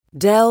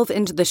Delve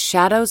into the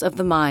shadows of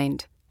the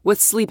mind with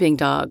Sleeping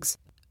Dogs,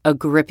 a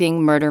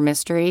gripping murder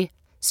mystery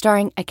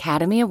starring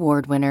Academy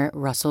Award winner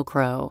Russell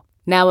Crowe.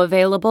 Now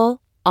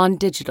available on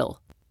digital.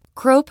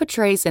 Crowe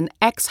portrays an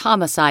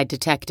ex-homicide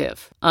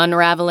detective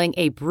unraveling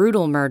a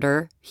brutal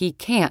murder he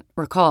can't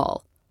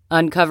recall.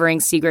 Uncovering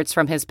secrets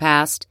from his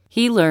past,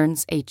 he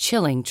learns a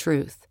chilling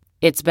truth.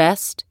 It's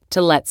best to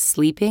let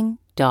sleeping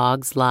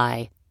dogs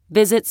lie.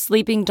 Visit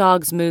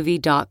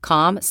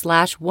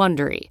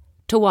sleepingdogsmovie.com/Wondery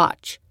to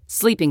watch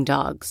Sleeping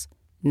Dogs,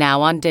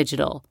 now on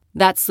digital.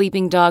 That's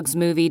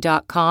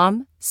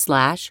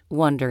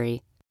sleepingdogsmovie.com/Wondery.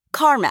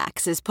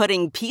 CarMax is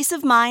putting peace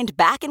of mind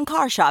back in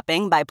car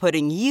shopping by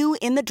putting you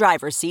in the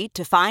driver's seat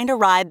to find a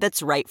ride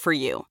that's right for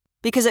you.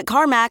 Because at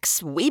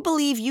CarMax, we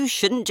believe you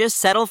shouldn't just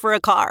settle for a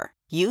car.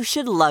 You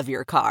should love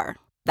your car.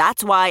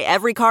 That's why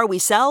every car we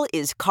sell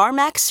is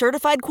CarMax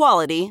certified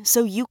quality,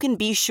 so you can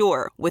be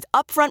sure with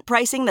upfront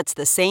pricing that's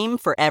the same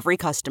for every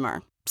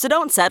customer. So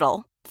don't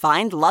settle.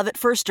 Find love at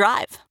first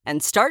drive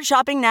and start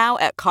shopping now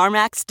at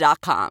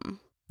CarMax.com.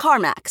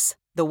 CarMax,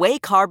 the way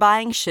car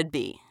buying should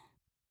be.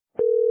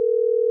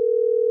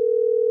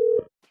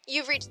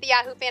 You've reached the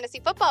Yahoo Fantasy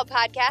Football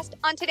Podcast.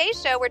 On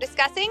today's show, we're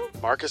discussing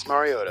Marcus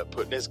Mariota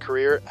putting his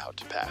career out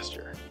to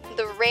pasture.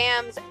 The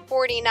Rams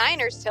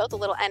 49ers tilt, a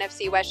little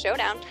NFC West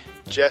showdown.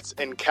 Jets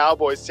and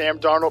Cowboys, Sam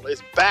Darnold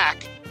is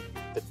back.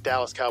 The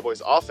Dallas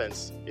Cowboys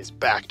offense is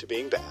back to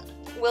being bad.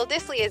 Will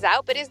Dissly is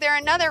out, but is there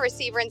another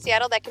receiver in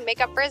Seattle that can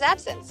make up for his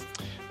absence?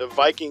 The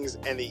Vikings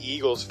and the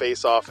Eagles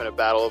face off in a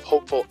battle of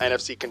hopeful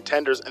NFC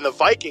contenders, and the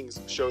Vikings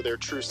show their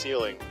true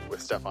ceiling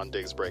with Stephon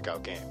Diggs'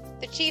 breakout game.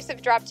 The Chiefs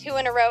have dropped 2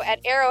 in a row at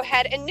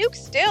Arrowhead, and Nuke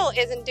still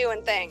isn't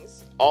doing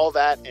things. All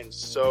that and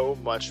so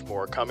much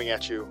more coming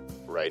at you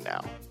right now.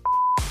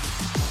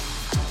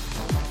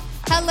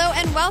 Hello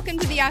and welcome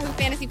to the Yahoo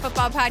Fantasy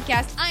Football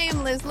Podcast. I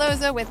am Liz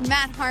Loza with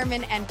Matt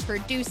Harmon and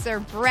producer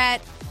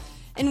Brett.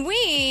 And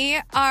we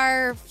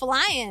are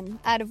flying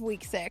out of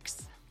week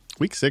 6.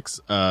 Week 6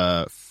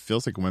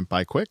 feels like it went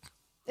by quick.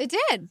 It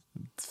did.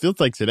 It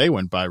feels like today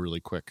went by really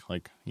quick.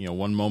 Like, you know,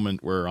 one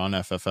moment we're on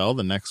FFL,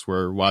 the next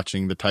we're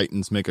watching the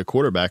Titans make a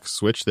quarterback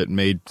switch that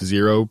made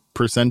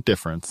 0%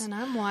 difference. And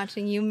I'm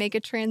watching you make a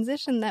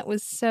transition that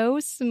was so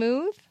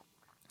smooth.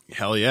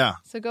 Hell yeah.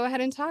 So go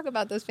ahead and talk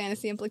about those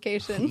fantasy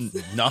implications.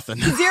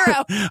 Nothing.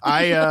 0.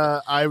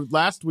 I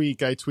last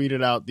week I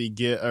tweeted out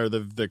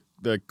the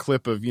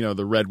clip of, you know,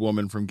 the red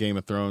woman from Game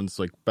of Thrones,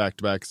 like back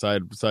to back,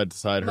 side to side.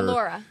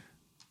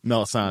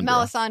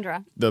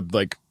 Melisandre. The,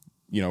 like,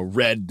 you know,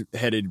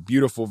 red-headed,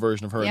 beautiful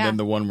version of her, Yeah. and then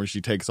the one where she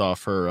takes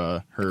off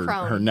her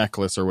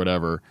necklace or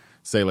whatever.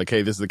 Say, like,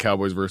 hey, this is the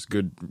Cowboys versus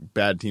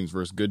bad teams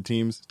versus good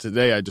teams.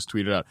 Today, I just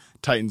tweeted out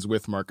Titans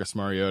with Marcus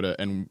Mariota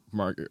and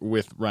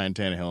with Ryan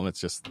Tannehill, and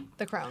it's just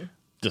the crone.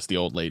 Just the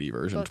old lady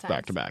version, Both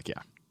back to times. back,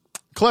 yeah.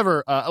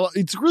 Clever.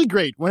 It's really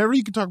great. Whenever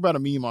you can talk about a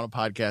meme on a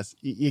podcast,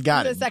 you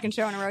got it. The second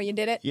show in a row you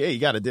did it. Yeah, you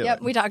got to do it.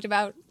 Yep, we talked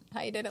about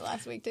how you did it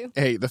last week, too.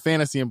 Hey, the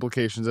fantasy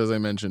implications, as I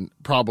mentioned,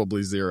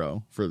 probably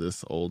 0 for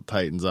this old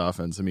Titans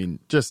offense. I mean,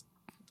 just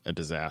a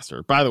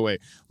disaster. By the way,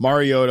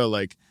 Mariota,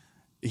 like,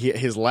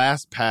 his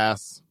last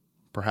pass,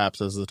 perhaps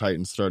as the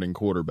Titans starting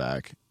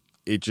quarterback,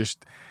 it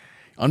just,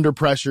 under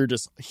pressure,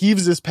 just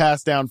heaves this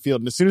pass downfield.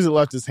 And as soon as it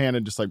left his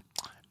hand,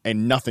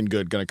 and nothing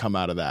good going to come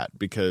out of that,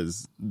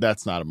 because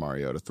that's not a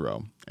Mariota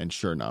throw. And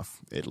sure enough,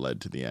 it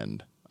led to the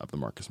end of the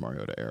Marcus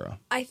Mariota era.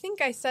 I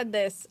think I said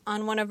this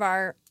on one of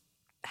our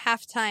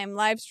halftime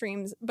live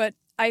streams, but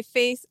I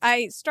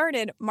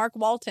started Mark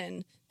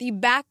Walton, the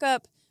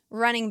backup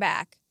running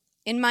back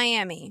in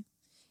Miami,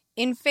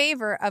 in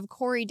favor of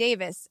Corey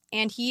Davis,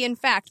 and he, in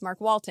fact, Mark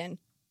Walton,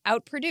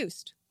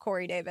 outproduced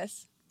Corey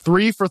Davis.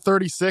 3 for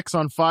 36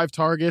 on 5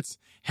 targets.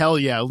 Hell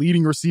yeah,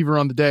 leading receiver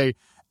on the day.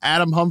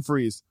 Adam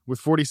Humphries with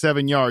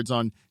 47 yards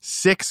on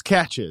 6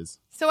 catches.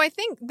 So I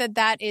think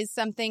that is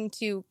something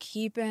to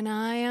keep an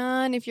eye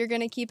on if you're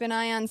going to keep an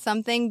eye on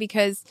something,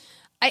 because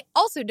I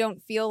also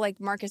don't feel like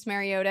Marcus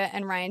Mariota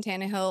and Ryan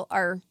Tannehill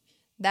are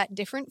that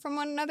different from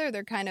one another.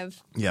 They're kind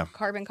of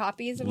carbon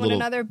copies of one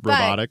another.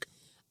 Robotic.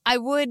 But I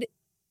would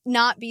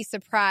not be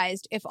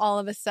surprised if all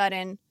of a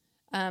sudden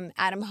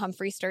Adam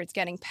Humphries starts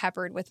getting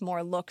peppered with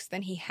more looks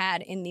than he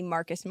had in the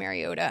Marcus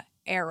Mariota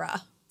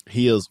era.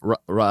 He'll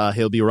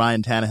be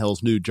Ryan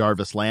Tannehill's new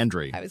Jarvis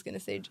Landry. I was going to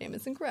say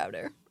Jamison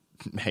Crowder.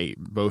 Hey,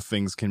 both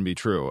things can be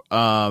true.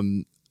 I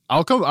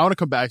want to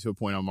come back to a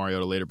point on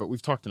Mariota later, but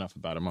we've talked enough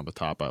about him on the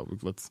top.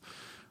 Let's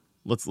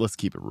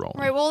keep it rolling.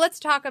 All right. Well, let's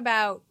talk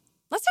about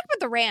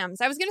the Rams.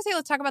 I was going to say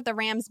let's talk about the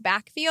Rams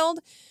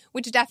backfield,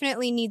 which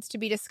definitely needs to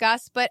be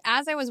discussed. But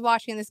as I was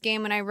watching this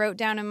game and I wrote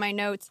down in my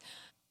notes,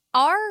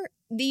 are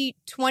the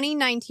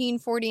 2019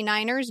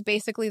 49ers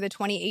basically the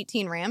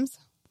 2018 Rams?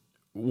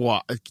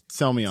 What?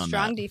 Sell me on that.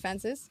 Strong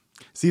defenses.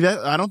 See, that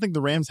I don't think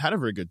the Rams had a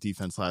very good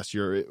defense last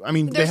year. I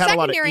mean, they had a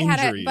lot of injuries. Their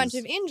secondary had a bunch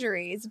of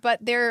injuries,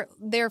 but their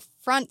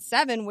front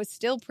seven was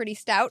still pretty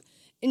stout.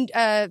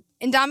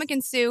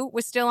 Ndamukong Suh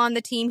was still on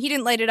the team. He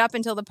didn't light it up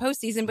until the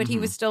postseason, but he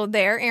was still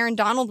there. Aaron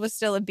Donald was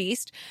still a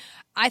beast.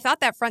 I thought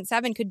that front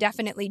seven could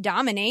definitely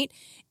dominate.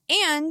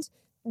 And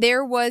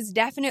there was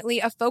definitely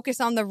a focus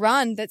on the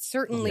run that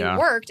certainly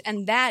worked,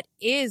 and that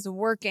is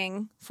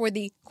working for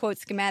the, quote,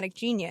 schematic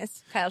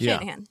genius, Kyle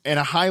Shanahan. And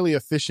a highly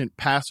efficient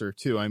passer,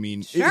 too. I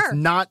mean, it's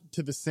not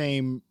to the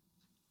same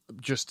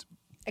just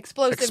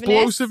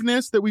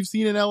explosiveness that we've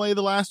seen in LA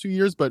the last few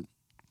years, but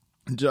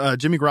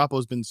Jimmy Garoppolo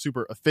has been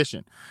super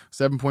efficient.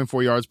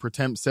 7.4 yards per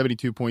attempt,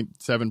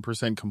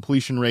 72.7%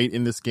 completion rate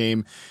in this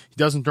game. He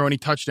doesn't throw any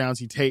touchdowns.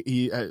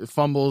 He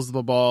fumbles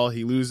the ball.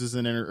 He loses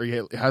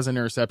he has an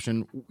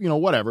interception,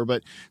 whatever.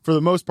 But for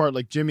the most part,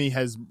 like, Jimmy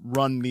has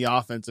run the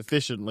offense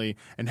efficiently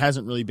and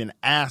hasn't really been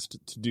asked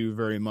to do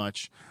very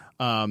much.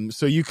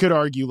 So you could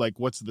argue, like,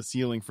 what's the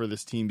ceiling for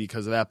this team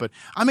because of that? But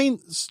I mean,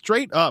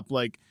 straight up,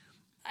 like,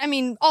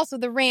 also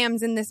the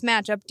Rams in this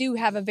matchup do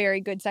have a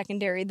very good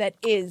secondary that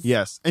is.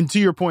 Yes. And to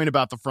your point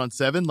about the front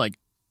seven, like,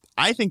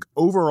 I think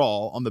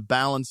overall on the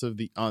balance of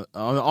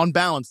on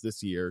balance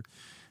this year,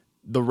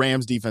 the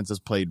Rams defense has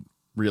played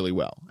really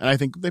well. And I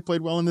think they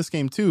played well in this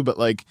game too, but,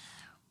 like,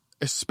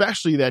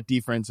 especially that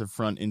defensive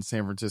front in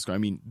San Francisco. I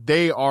mean,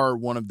 they are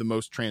one of the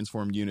most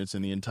transformed units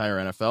in the entire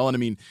NFL. And I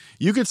mean,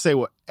 you could say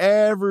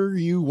whatever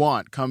you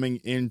want coming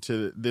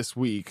into this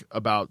week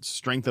about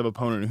strength of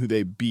opponent and who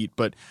they beat,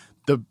 but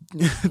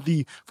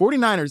the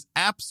 49ers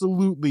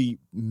absolutely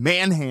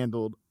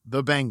manhandled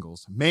the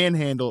Bengals,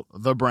 manhandled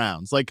the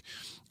Browns. Like,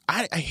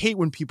 I hate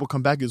when people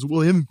come back as, well,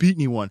 they haven't beat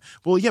anyone.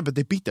 Well, yeah, but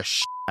they beat the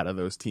shit out of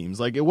those teams.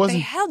 Like, it wasn't.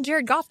 They held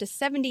Jared Goff to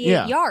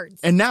 78 yards.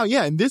 And now,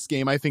 in this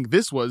game, I think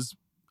this was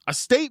a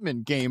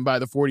statement game by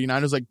the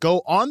 49ers. Like,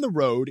 go on the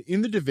road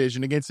in the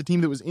division against a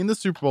team that was in the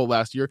Super Bowl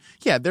last year.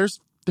 Yeah, there's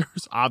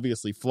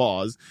obviously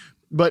flaws,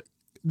 but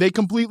they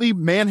completely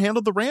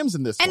manhandled the Rams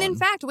in this one. And in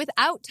fact,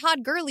 without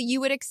Todd Gurley, you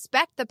would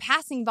expect the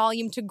passing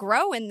volume to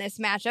grow in this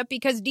matchup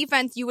because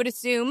defense, you would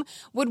assume,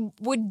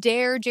 would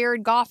dare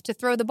Jared Goff to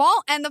throw the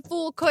ball, and the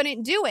fool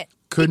couldn't do it.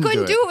 He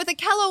couldn't do it with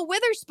Ahkello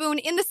Witherspoon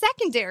in the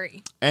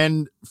secondary.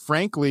 And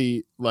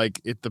frankly,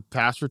 like, the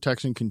pass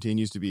protection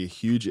continues to be a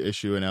huge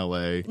issue in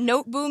LA.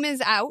 Noteboom is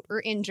out or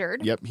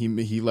injured. Yep,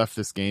 he left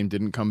this game,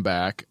 didn't come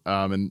back.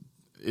 And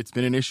it's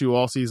been an issue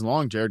all season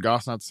long. Jared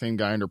Goff's not the same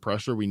guy under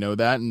pressure. We know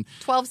that. And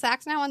 12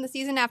 sacks now on the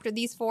season after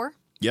these 4.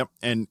 Yep,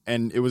 and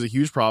it was a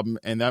huge problem.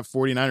 And that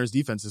 49ers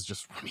defense is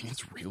just,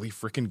 it's really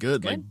freaking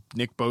good. Like,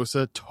 Nick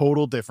Bosa,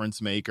 total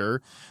difference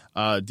maker.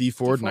 D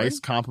Ford, nice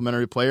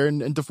complimentary player.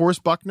 And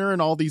DeForest Buckner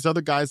and all these other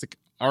guys, like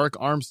Arik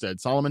Armstead,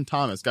 Solomon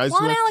Thomas. Guys.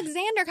 Juan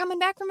Alexander coming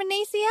back from an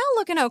ACL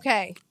looking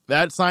okay.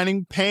 That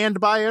signing panned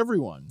by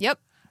everyone. Yep.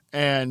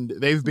 And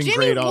they've been Jimmy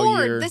great all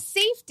Ward, year. The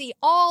safety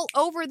all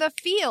over the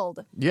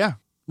field. Yeah.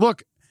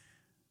 Look,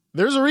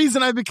 there's a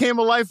reason I became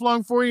a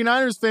lifelong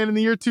 49ers fan in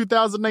the year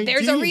 2019.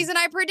 There's a reason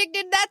I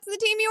predicted that's the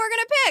team you were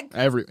going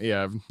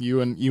to pick.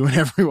 You and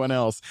everyone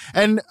else.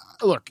 And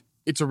look,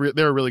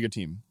 they're a really good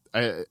team.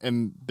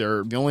 And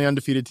they're the only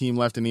undefeated team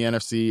left in the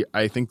NFC.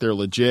 I think they're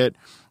legit.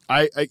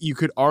 You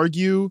could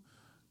argue,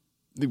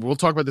 we'll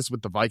talk about this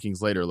with the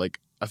Vikings later. Like,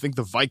 I think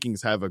the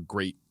Vikings have a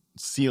great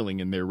ceiling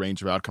in their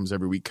range of outcomes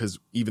every week because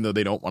even though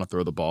they don't want to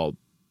throw the ball,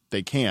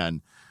 they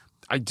can.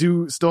 I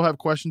do still have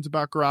questions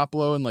about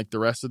Garoppolo and, like, the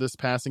rest of this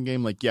passing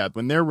game. Like,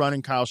 when they're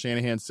running Kyle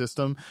Shanahan's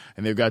system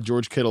and they've got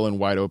George Kittle in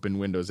wide open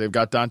windows, they've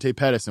got Dante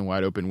Pettis in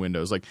wide open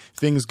windows, like,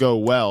 things go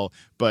well,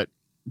 but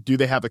do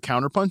they have a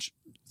counterpunch?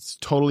 It's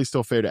totally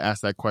still fair to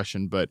ask that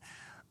question, but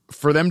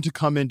for them to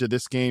come into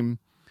this game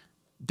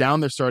down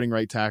their starting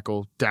right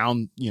tackle,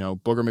 down,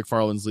 Booger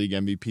McFarland's league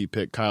MVP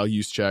pick, Kyle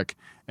Juszczyk,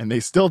 and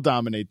they still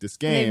dominate this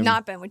game. They've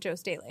not been with Joe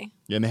Staley.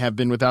 Yeah, and they have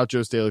been without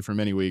Joe Staley for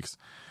many weeks.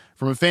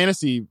 From a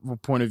fantasy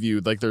point of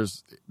view, like,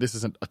 this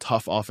isn't a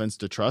tough offense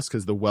to trust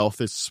because the wealth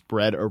is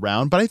spread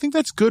around, but I think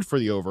that's good for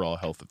the overall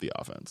health of the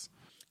offense.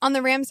 On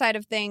the Rams side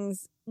of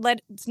things,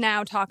 let's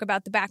now talk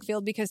about the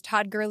backfield because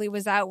Todd Gurley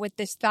was out with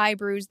this thigh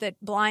bruise that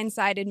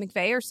blindsided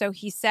McVay, or so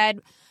he said.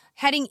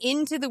 Heading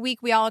into the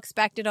week, we all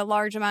expected a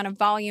large amount of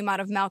volume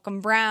out of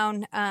Malcolm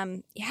Brown.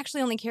 He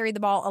actually only carried the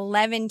ball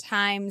 11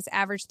 times,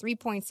 averaged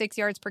 3.6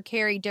 yards per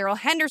carry. Darrell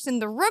Henderson,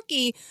 the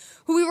rookie,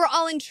 who we were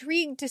all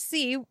intrigued to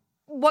see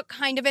what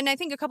kind of, and I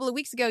think a couple of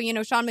weeks ago,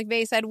 Sean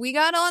McVay said, we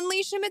got to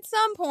unleash him at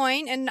some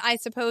point. And I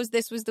suppose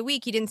this was the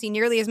week. He didn't see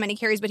nearly as many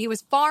carries, but he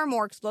was far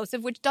more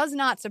explosive, which does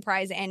not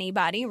surprise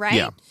anybody, right?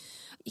 Yeah.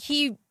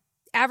 He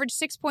averaged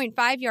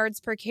 6.5 yards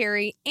per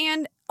carry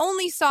and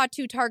only saw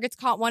 2 targets,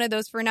 caught one of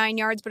those for 9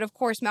 yards. But of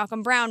course,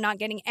 Malcolm Brown not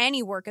getting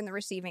any work in the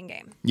receiving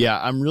game.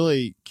 Yeah, I'm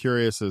really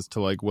curious as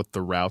to, like, what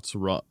the routes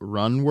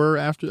run were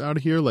out of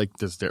here. Like,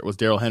 was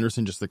Darrell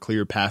Henderson just the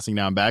clear passing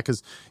down back?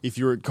 Because if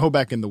you go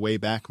back in the way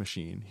back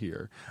machine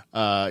here,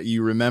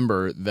 you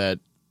remember that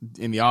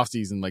in the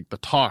offseason, like, the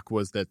talk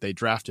was that they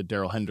drafted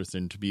Darrell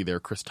Henderson to be their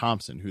Chris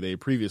Thompson, who they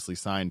previously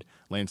signed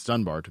Lance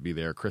Dunbar to be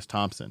their Chris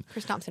Thompson.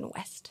 Chris Thompson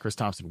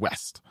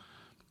West.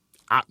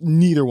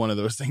 Neither one of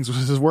those things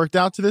has worked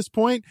out to this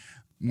point.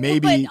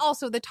 Maybe, but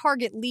also the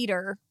target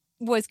leader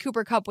was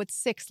Cooper Kupp with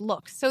 6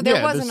 looks, so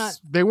there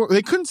wasn't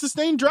they couldn't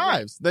sustain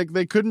drives.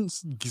 They couldn't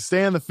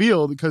stay on the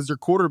field because their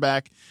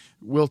quarterback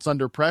wilts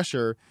under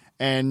pressure.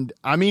 And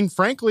I mean,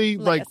 frankly,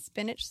 like a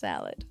spinach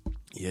salad.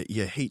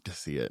 You hate to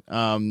see it.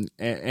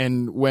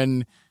 And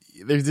when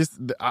there's this,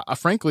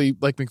 frankly,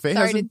 like McVay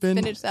hasn't been.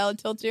 Spinach salad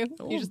tilt you.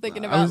 You're just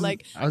thinking about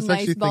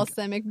nice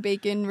balsamic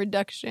bacon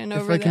reduction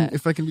over that.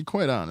 If I can be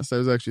quite honest, I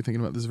was actually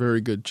thinking about this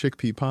very good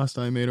chickpea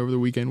pasta I made over the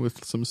weekend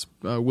with some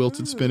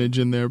wilted spinach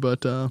in there,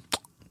 but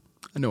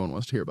no one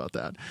wants to hear about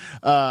that.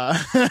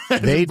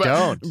 They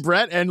don't.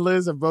 Brett and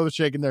Liz have both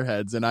shaken their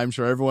heads, and I'm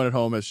sure everyone at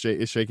home is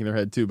shaking their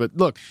head too. But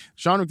look,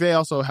 Sean McVay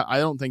also, I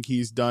don't think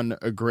he's done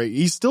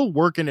he's still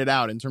working it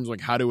out in terms of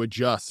like how to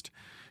adjust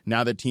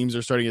now that teams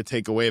are starting to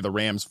take away the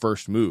Rams'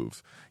 first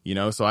move.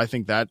 So I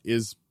think that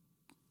is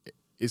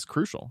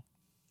crucial.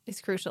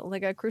 It's crucial,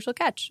 like a crucial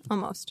catch,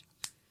 almost.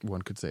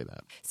 One could say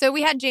that. So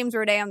we had James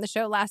Roday on the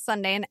show last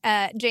Sunday,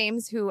 and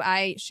James, who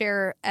I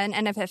share an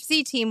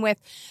NFFC team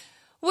with,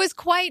 was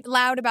quite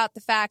loud about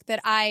the fact that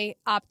I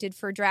opted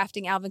for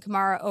drafting Alvin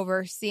Kamara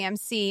over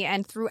CMC.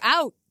 And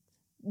throughout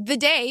the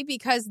day,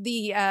 because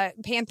the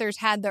Panthers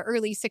had the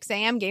early 6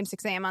 a.m. game,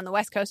 6 a.m. on the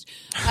West Coast,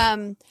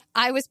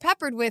 I was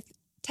peppered with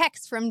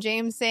texts from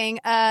James saying,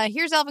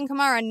 here's Alvin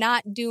Kamara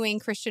not doing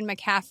Christian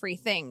McCaffrey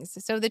things.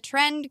 So the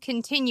trend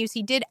continues.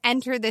 He did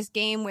enter this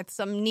game with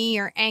some knee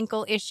or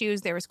ankle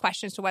issues. There was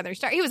questions to whether he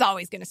started. He was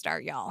always going to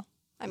start, y'all.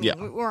 I mean,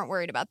 we weren't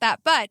worried about that.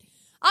 But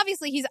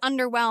obviously, he's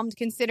underwhelmed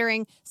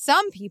considering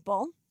some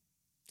people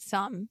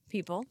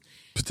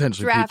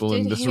potentially drafted people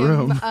in this him,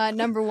 room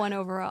number 1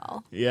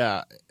 overall.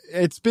 Yeah,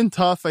 it's been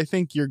tough. I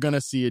think you're going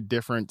to see a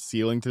different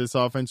ceiling to this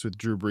offense with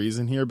Drew Brees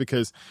in here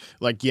because,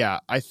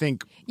 I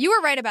think you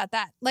were right about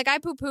that. I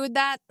poo-pooed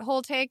that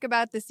whole take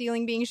about the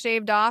ceiling being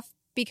shaved off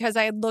because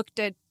I had looked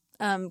at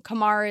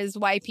Kamara's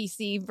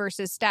YPC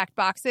versus stacked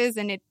boxes,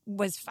 and it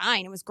was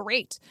fine. It was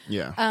great.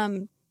 Yeah.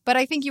 But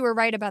I think you were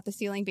right about the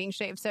ceiling being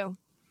shaved. So,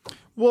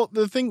 well,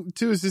 the thing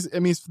too is,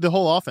 it's the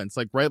whole offense.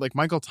 Like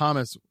Michael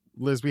Thomas.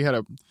 Liz, we had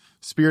a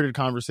spirited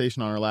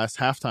conversation on our last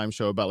halftime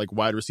show about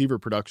wide receiver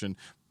production.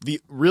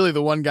 The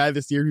one guy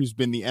this year who's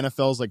been the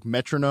NFL's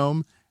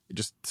metronome,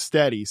 just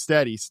steady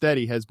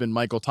has been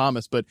Michael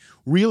Thomas. But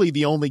really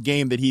the only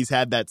game that he's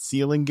had that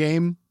ceiling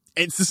game,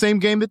 it's the same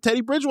game that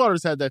Teddy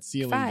Bridgewater's had that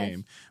ceiling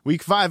game.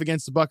 Week 5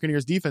 against the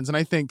Buccaneers defense. And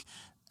I think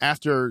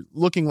after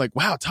looking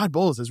wow, Todd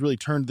Bowles has really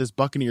turned this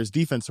Buccaneers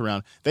defense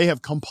around. They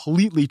have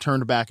completely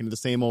turned back into the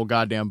same old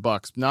goddamn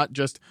Bucs, not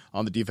just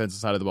on the defensive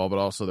side of the ball, but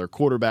also their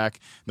quarterback.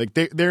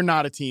 They're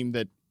not a team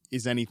that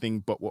is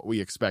anything but what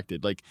we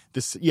expected.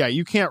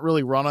 You can't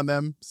really run on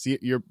them.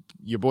 Your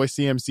boy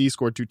CMC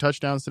scored 2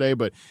 touchdowns today,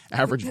 but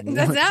average.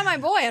 That's not my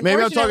boy. Maybe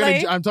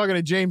I'm talking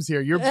to James here.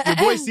 Your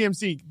boy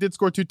CMC did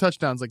score 2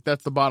 touchdowns.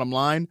 That's the bottom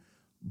line.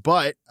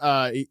 But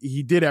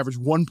he did average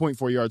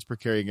 1.4 yards per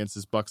carry against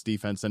this Bucs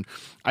defense. And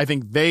I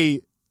think they,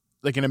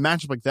 in a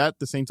matchup like that,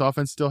 the Saints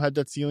offense still had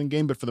that ceiling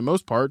game. But for the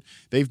most part,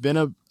 they've been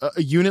a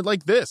unit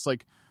like this.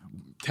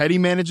 Teddy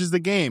manages the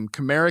game.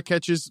 Kamara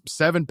catches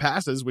 7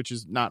 passes, which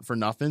is not for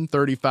nothing.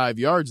 35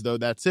 yards, though.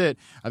 That's it.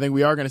 I think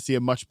we are going to see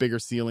a much bigger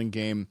ceiling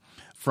game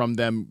from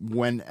them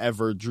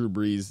whenever Drew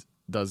Brees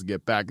does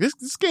get back.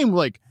 This game,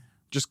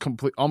 just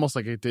almost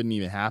like it didn't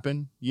even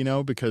happen,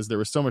 because there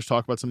was so much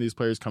talk about some of these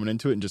players coming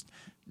into it and just,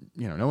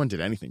 no one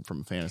did anything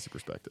from a fantasy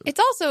perspective. It's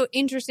also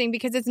interesting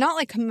because it's not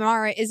like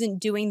Kamara isn't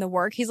doing the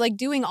work. He's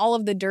doing all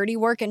of the dirty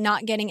work and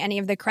not getting any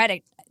of the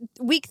credit.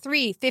 Week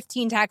 3,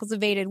 15 tackles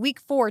evaded.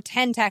 Week 4,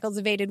 10 tackles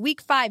evaded. Week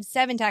 5,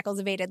 7 tackles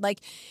evaded.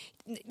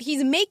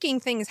 He's making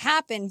things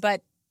happen,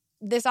 but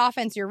this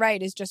offense, you're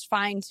right, is just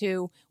fine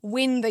to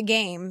win the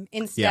game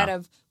instead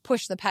of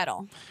push the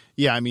pedal.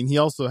 Yeah, he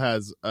also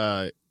has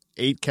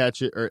 8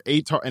 catches or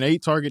an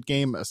 8 target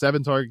game, a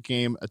 7 target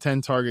game, a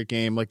 10 target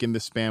game, in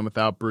this span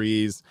without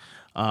Breeze.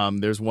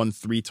 There's 1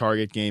 3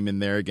 target game in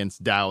there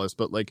against Dallas,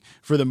 but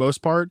for the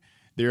most part,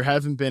 there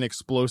haven't been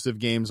explosive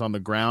games on the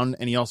ground,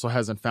 and he also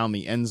hasn't found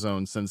the end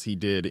zone since he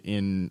did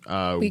in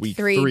week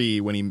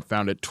 3 when he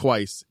found it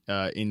twice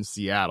in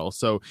Seattle.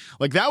 So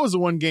that was the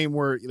one game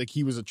where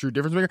he was a true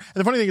difference maker. And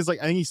the funny thing is I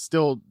think he's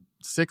still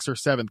 6th or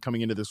 7th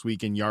coming into this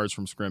week in yards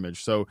from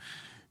scrimmage. So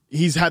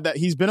he's had that.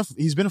 He's been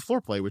a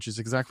floor play, which is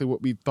exactly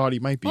what we thought he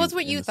might be. Well, it's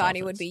what you thought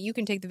he would be. You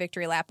can take the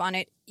victory lap on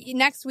it.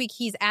 Next week,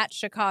 he's at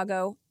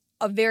Chicago,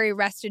 a very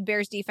rested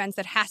Bears defense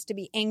that has to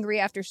be angry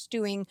after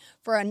stewing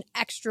for an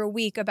extra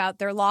week about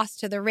their loss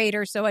to the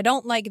Raiders. So I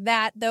don't like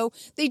that, though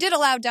they did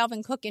allow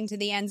Dalvin Cook into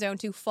the end zone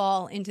to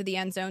fall into the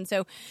end zone.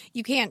 So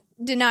you can't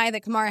deny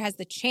that Kamara has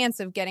the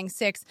chance of getting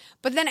 6.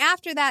 But then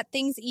after that,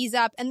 things ease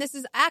up. And this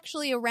is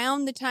actually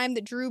around the time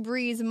that Drew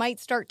Brees might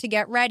start to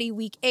get ready.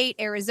 Week 8,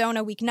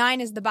 Arizona. Week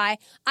 9 is the bye.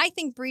 I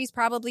think Brees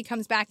probably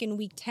comes back in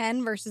week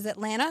 10 versus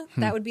Atlanta.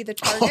 That would be the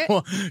target.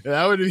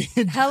 That would be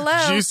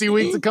a juicy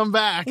week to come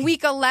back.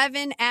 Week 11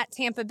 at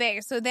Tampa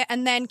Bay.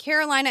 And then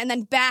Carolina, and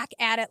then back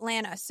at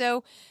Atlanta.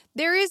 So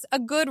there is a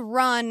good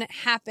run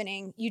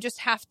happening. You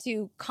just have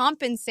to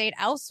compensate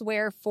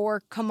elsewhere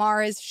for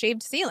Kamara's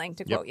shaved ceiling,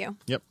 to quote you.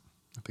 Yep.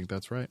 I think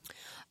that's right.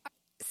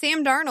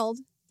 Sam Darnold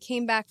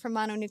came back from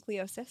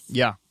mononucleosis.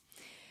 Yeah.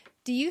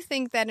 Do you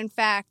think that, in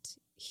fact,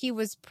 he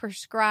was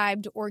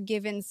prescribed or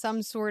given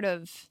some sort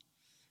of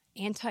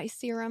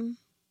anti-serum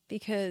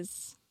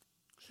because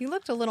He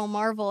looked a little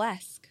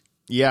Marvel-esque.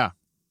 Yeah.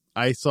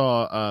 I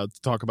saw,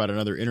 talk about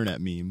another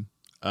internet meme.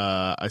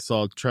 I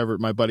saw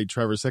my buddy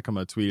Trevor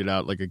Sikkema tweeted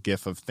out like a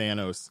gif of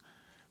Thanos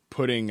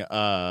putting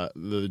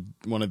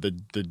one of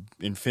the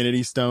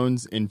Infinity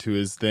Stones into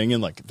his thing,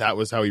 and like that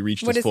was how he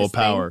reached his full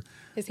power.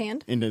 His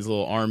hand? In his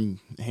little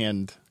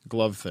hand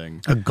glove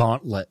thing. A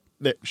gauntlet.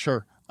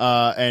 Sure.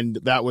 And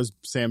that was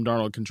Sam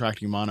Darnold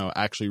contracting mono,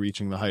 actually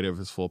reaching the height of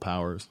his full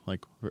powers.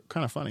 Like,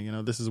 kind of funny,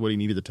 this is what he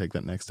needed to take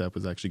that next step,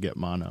 was actually get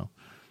mono.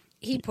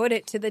 He put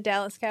it to the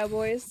Dallas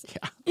Cowboys.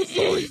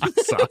 Yeah,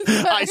 sorry,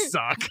 I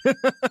suck.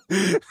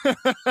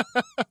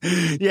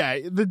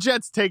 Yeah, the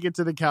Jets take it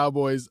to the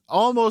Cowboys.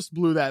 Almost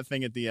blew that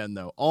thing at the end,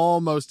 though.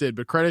 Almost did.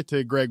 But credit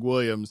to Greg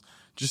Williams.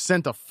 Just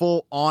sent a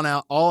full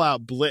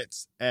all-out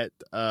blitz at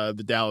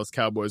the Dallas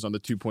Cowboys on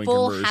the 2-point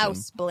conversion. Full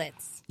house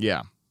blitz.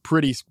 Yeah,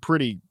 pretty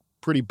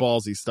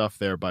ballsy stuff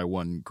there by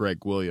one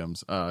Greg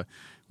Williams.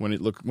 When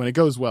it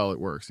goes well, it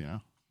works.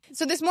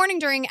 So this morning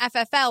during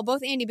FFL,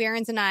 both Andy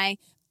Behrens and I,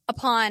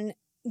 upon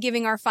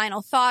giving our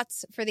final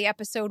thoughts for the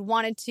episode,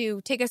 wanted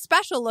to take a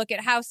special look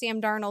at how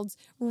Sam Darnold's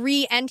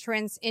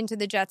re-entrance into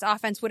the Jets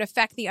offense would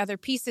affect the other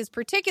pieces,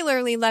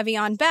 particularly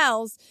Le'Veon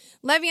Bell's.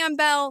 Le'Veon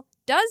Bell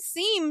does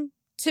seem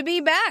to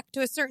be back to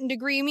a certain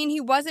degree. I mean,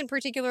 he wasn't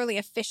particularly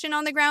efficient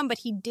on the ground, but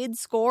he did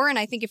score. And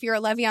I think if you're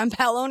a Le'Veon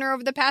Bell owner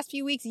over the past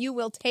few weeks, you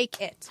will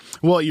take it.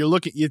 Well, you're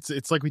looking,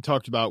 it's like we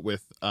talked about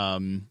with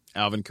Alvin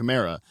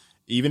Kamara.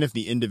 Even if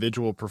the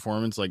individual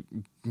performance, like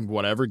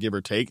whatever, give or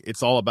take,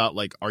 it's all about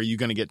like, are you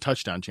going to get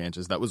touchdown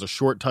chances? That was a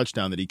short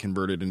touchdown that he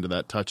converted into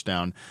that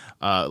touchdown,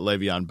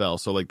 Le'Veon Bell.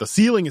 So like the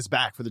ceiling is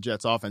back for the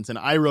Jets offense. And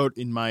I wrote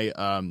in my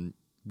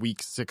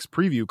week 6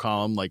 preview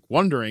column, like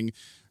wondering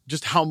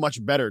just how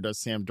much better does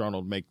Sam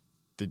Darnold make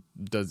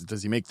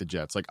does he make the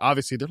Jets? Like,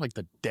 obviously, they're like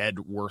the dead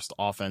worst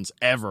offense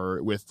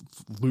ever with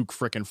Luke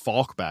frickin'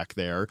 Falk back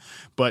there.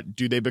 But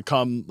do they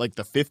become like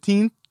the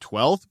 15th,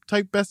 12th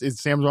type best?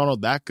 Is Sam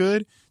Darnold that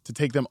good to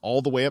take them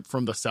all the way up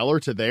from the cellar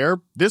to there?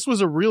 This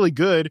was a really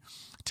good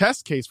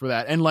test case for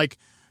that. And like,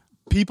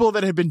 people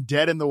that had been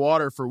dead in the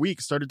water for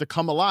weeks started to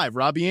come alive.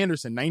 Robbie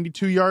Anderson,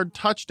 92-yard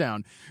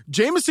touchdown.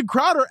 Jamison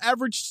Crowder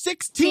averaged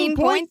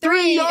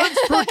 16.3 yards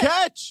per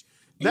catch.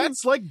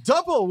 That's like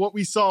double what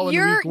we saw in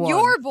week 1.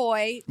 Your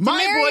boy,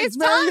 Demaryius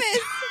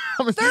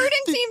Thomas, third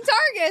in team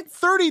targets.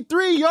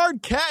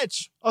 33-yard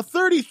catch. A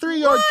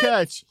 33-yard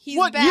catch.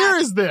 What back. Year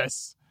is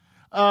this?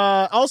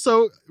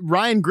 Also,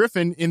 Ryan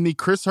Griffin in the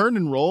Chris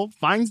Herndon role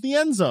finds the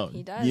end zone.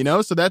 He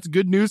does. So that's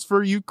good news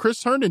for you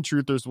Chris Herndon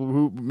truthers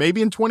who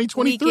maybe in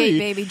 2023. Week 8,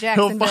 baby.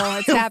 Jacksonville.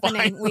 It's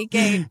happening. Week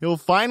 8. He'll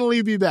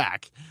finally be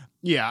back.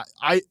 Yeah,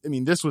 I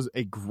mean, this was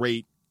a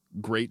great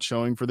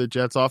showing for the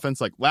Jets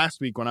offense. Like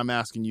last week when I'm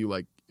asking you,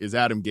 like, is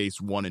Adam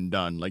Gase one and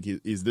done? Like,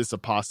 is this a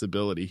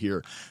possibility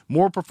here?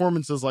 More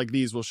performances like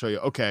these will show you,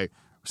 okay,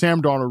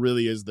 Sam Darnold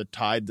really is the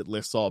tide that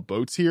lifts all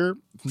boats here.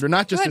 They're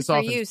not just this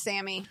offense, you,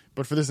 Sammy,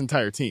 but for this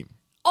entire team.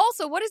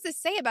 Also, what does this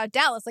say about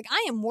Dallas? Like,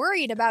 I am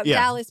worried about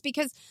Dallas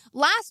because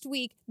last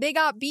week they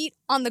got beat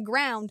on the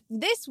ground.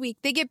 This week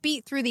they get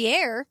beat through the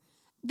air.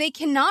 They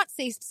cannot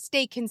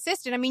stay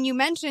consistent. I mean, you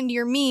mentioned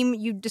your meme.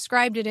 You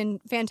described it in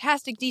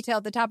fantastic detail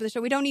at the top of the show.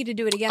 We don't need to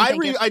do it again.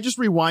 I just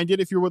rewind it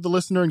if you're with the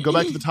listener and go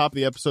back to the top of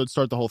the episode,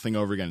 start the whole thing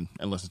over again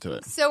and listen to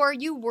it. So are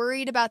you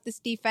worried about this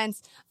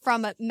defense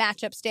from a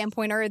matchup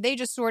standpoint, or are they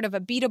just sort of a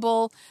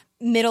beatable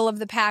middle of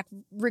the pack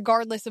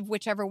regardless of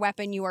whichever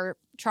weapon you are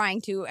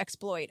trying to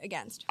exploit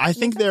against? I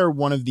think they're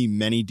one of the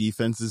many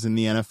defenses in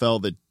the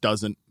NFL that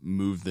doesn't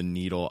move the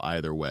needle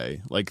either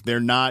way. Like, they're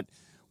not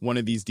one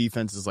of these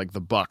defenses like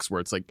the Bucks where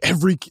it's like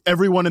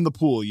everyone in the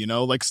pool,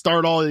 like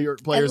start all your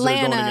players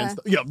Atlanta. that are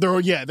going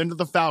against. They're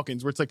the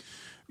Falcons where it's like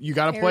you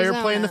got a player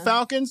playing the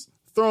Falcons,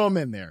 throw them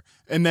in there.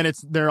 And then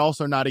they're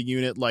also not a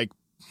unit like,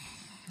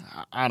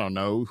 I don't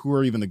know, who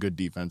are even the good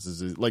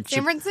defenses? Like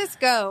San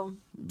Francisco.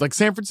 Like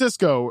San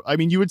Francisco. I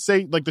mean, you would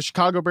say like the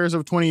Chicago Bears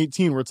of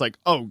 2018 where it's like,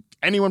 oh,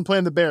 anyone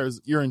playing the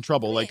Bears, you're in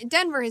trouble. Like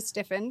Denver has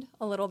stiffened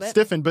a little bit.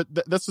 But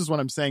this is what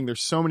I'm saying.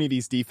 There's so many of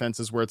these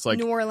defenses where it's like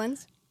New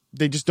Orleans.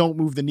 They just don't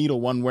move the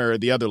needle one way or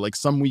the other. Like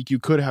some week you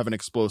could have an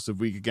explosive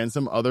week against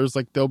them. Others,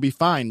 like they'll be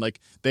fine. Like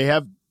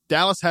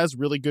Dallas has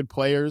really good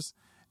players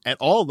at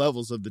all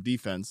levels of the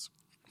defense,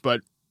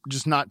 but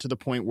just not to the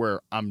point where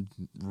I'm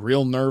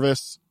real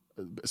nervous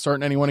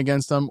starting anyone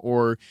against them,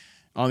 or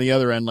on the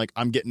other end, like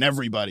I'm getting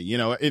everybody.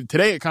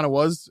 Today it kind of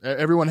was.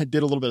 Everyone did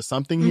a little bit of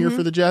something here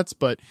for the Jets,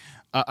 but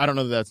I don't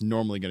know that that's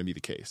normally going to be the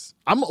case.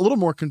 I'm a little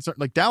more concerned.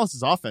 Like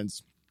Dallas's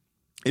offense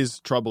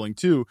is troubling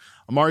too.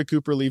 Amari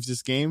Cooper leaves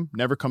this game,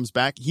 never comes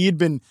back. He had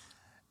been,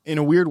 in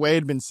a weird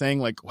way, saying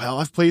like, well,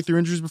 I've played through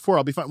injuries before,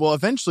 I'll be fine. Well,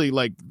 eventually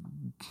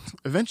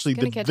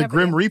the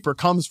Grim Reaper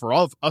comes for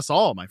us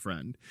all, my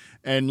friend.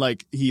 And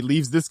like he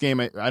leaves this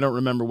game. I don't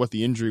remember what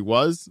the injury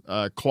was,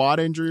 quad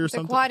injury or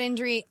something. Quad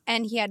injury,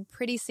 and he had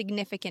pretty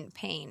significant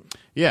pain.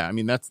 Yeah, I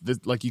mean, that's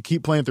like you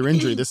keep playing through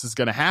injury, this is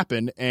going to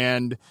happen.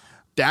 And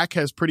Dak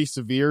has pretty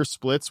severe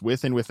splits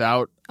with and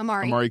without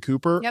Amari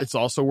Cooper. Yep. It's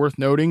also worth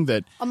noting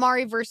that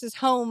Amari versus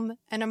home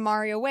and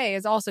Amari away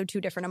is also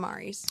two different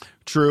Amaris.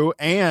 True.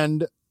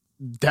 And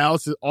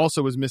Dallas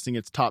also was missing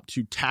its top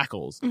 2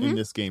 tackles in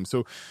this game.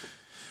 So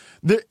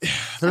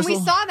and we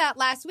saw that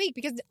last week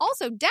because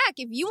also, Dak,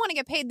 if you want to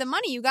get paid the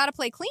money, you got to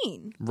play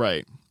clean.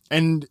 Right.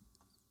 And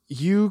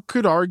you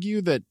could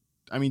argue that,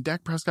 I mean,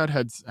 Dak Prescott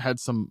had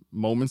some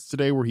moments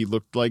today where he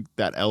looked like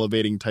that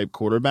elevating type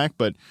quarterback,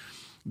 but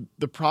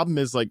the problem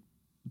is, like,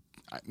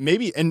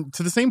 maybe, and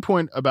to the same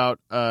point about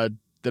that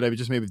I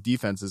just made with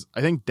defenses,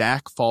 I think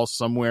Dak falls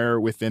somewhere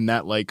within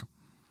that, like,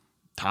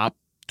 top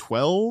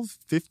 12,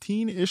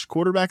 15-ish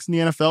quarterbacks in the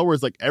NFL where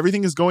it's like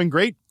everything is going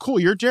great. Cool,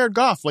 you're Jared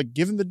Goff. Like,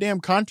 give him the damn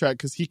contract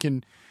because he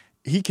can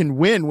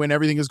win when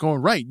everything is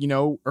going right. You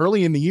know,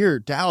 early in the year,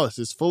 Dallas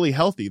is fully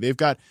healthy. They've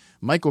got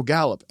Michael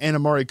Gallup and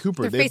Amari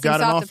Cooper. They've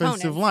got an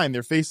offensive line.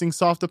 They're facing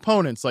soft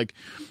opponents. Like,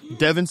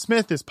 Devin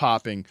Smith is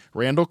popping.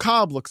 Randall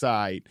Cobb looks all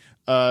right.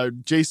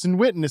 Jason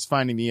Witten is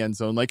finding the end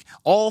zone. Like,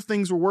 all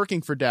things were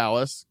working for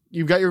Dallas.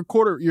 You've got your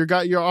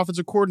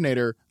offensive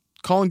coordinator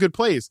calling good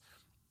plays.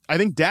 I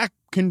think Dak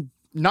can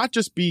not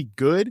just be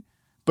good,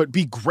 but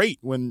be great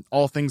when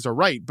all things are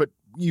right. But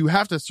you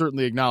have to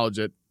certainly acknowledge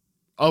it.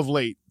 Of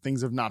late,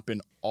 things have not been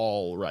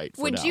all right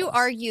for Dallas. Would you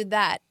argue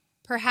that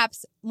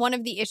perhaps one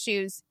of the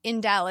issues in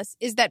Dallas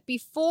is that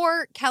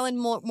before Kellen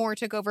Moore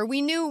took over,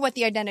 we knew what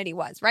the identity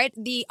was, right?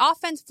 The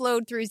offense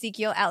flowed through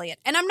Ezekiel Elliott.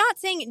 And I'm not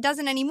saying it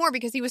doesn't anymore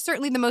because he was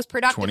certainly the most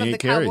productive of the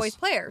carries. Cowboys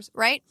players,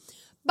 right?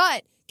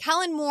 But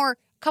Kellen Moore,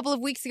 a couple of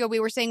weeks ago, we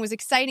were saying was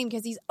exciting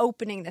because he's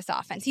opening this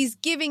offense. He's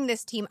giving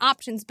this team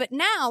options. But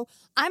now,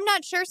 I'm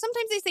not sure.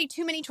 Sometimes they say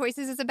too many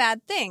choices is a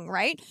bad thing,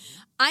 right?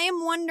 I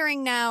am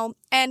wondering now,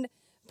 and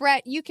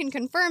Brett, you can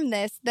confirm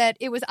this, that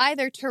it was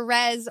either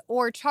Therese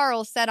or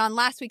Charles said on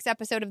last week's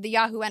episode of the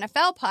Yahoo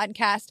NFL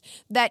podcast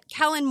that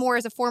Kellen Moore,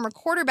 as a former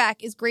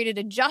quarterback, is great at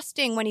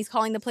adjusting when he's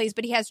calling the plays,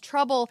 but he has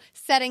trouble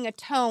setting a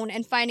tone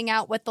and finding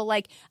out what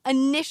the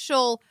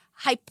initial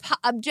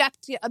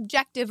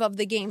objective of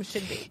the game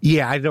should be.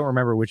 Yeah, I don't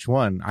remember which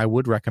one. I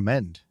would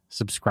recommend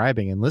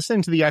subscribing and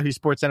listening to the Yahoo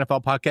Sports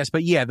NFL podcast.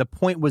 But yeah, the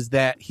point was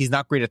that he's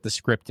not great at the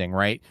scripting,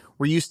 right?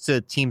 We're used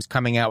to teams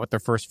coming out with their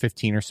first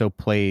 15 or so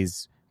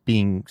plays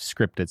being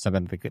scripted,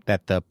 something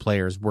that the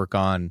players work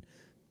on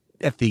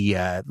at the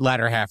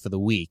latter half of the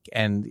week,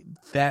 and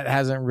that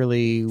hasn't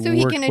really worked well.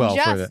 So he can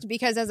adjust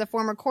because as a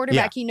former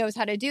quarterback, he knows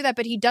how to do that,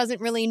 but he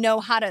doesn't really know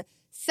how to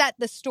set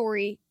the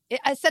story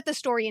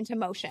into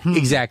motion.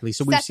 Exactly.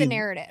 So set the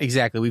narrative.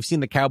 Exactly. We've seen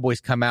the Cowboys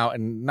come out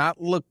and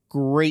not look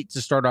great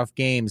to start off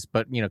games,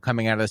 but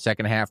coming out of the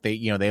second half,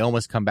 they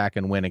almost come back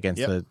and win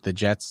against the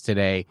Jets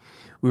today.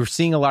 We were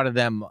seeing a lot of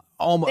them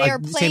almost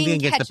same thing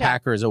against the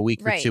Packers a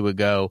week or two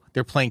ago.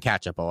 They're playing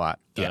catch up a lot.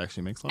 That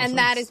actually makes a lot of sense. And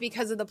that is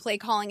because of the play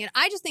calling. And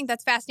I just think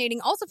that's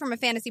fascinating also from a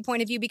fantasy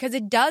point of view because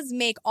it does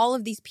make all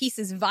of these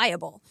pieces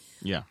viable.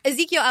 Yeah.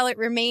 Ezekiel Elliott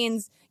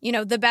remains,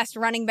 the best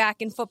running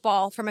back in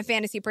football from a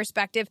fantasy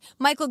perspective.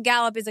 Michael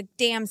Gallup is a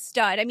damn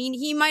stud. I mean,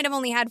 he might have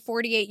only had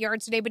 48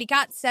 yards today, but he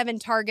got 7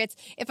 targets.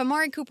 If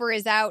Amari Cooper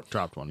is out,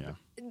 dropped one, yeah.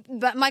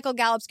 But Michael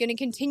Gallup's going to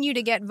continue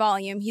to get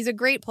volume. He's a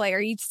great player.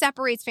 He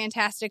separates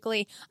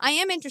fantastically. I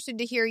am interested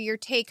to hear your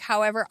take,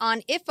 however,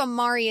 on if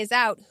Amari is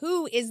out,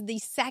 who is the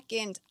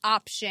second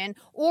option?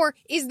 Or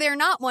is there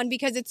not one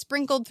because it's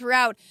sprinkled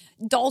throughout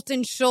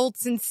Dalton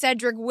Schultz and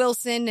Cedric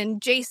Wilson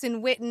and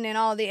Jason Witten and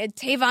all the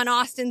Tavon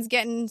Austin's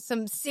getting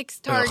some 6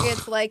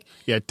 targets.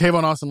 Yeah,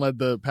 Tavon Austin led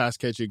the pass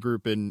catching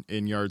group in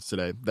yards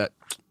today.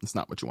 That's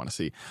not what you want to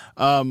see.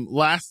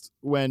 Last,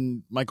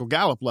 when Michael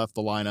Gallup left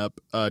the lineup,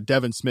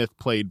 Devin Smith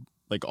played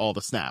all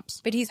the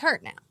snaps. But he's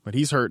hurt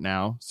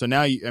now. So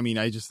now, I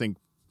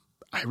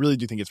really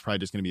do think it's probably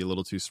just going to be a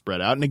little too spread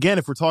out. And again,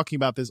 if we're talking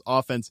about this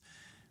offense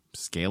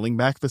scaling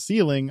back the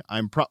ceiling,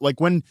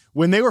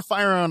 when they were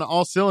firing on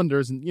all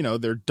cylinders and,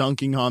 they're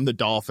dunking on the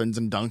Dolphins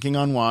and dunking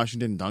on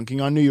Washington,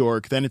 dunking on New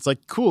York, then it's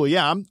like, cool,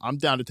 yeah, I'm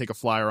down to take a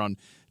flyer on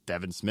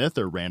Devin Smith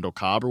or Randall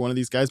Cobb or one of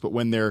these guys. But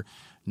when they're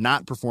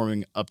not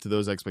performing up to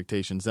those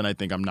expectations, then I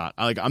think I'm not.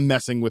 I'm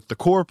messing with the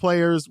core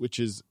players, which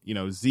is,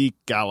 Zeke,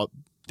 Gallup,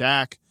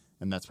 Dak,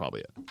 and that's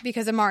probably it.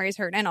 Because Amari's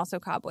hurt, and also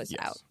Cobb was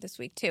out this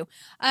week too.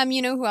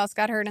 You know who else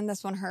got hurt, and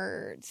this one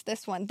hurts.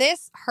 This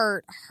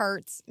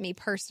hurts me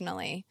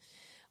personally.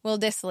 Will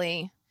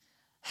Dissly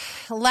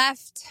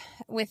left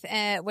with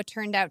what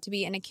turned out to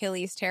be an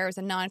Achilles tear. It was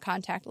a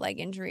non-contact leg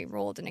injury,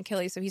 rolled an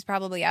Achilles, so he's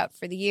probably out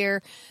for the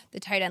year. The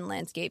tight end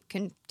landscape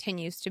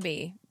continues to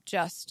be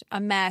just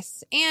a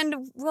mess.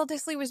 And Will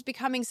Dissly was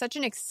becoming such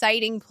an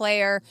exciting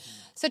player,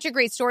 such a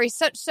great story,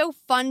 so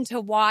fun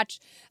to watch.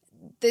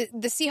 The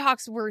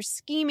Seahawks were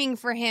scheming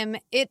for him.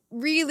 It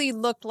really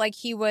looked like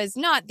he was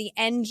not the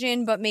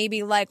engine, but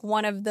maybe like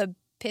one of the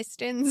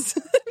pistons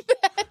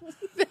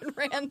that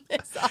ran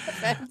this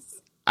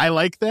offense. I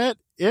like that.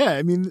 Yeah,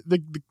 I mean, the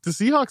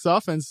Seahawks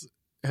offense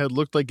had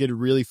looked like it had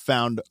really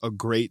found a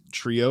great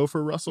trio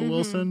for Russell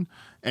Wilson.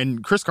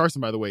 And Chris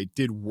Carson, by the way,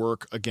 did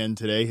work again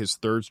today, his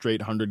 3rd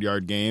straight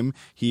 100-yard game.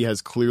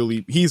 He's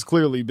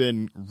clearly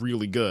been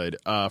really good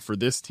for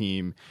this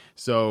team.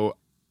 So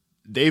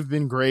they've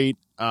been great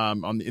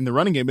in the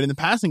running game, but in the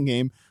passing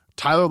game,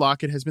 Tyler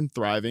Lockett has been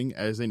thriving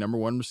as a number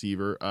one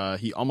receiver.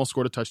 He almost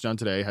scored a touchdown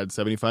today, had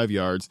 75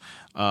 yards.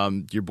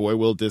 Your boy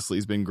Will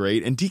Dissly's been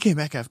great. And DK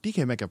Metcalf,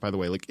 by the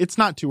way, like, it's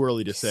not too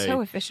early to say.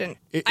 So efficient.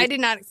 I did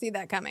not see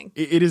that coming.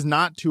 It is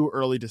not too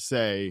early to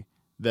say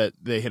that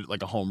they hit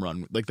like a home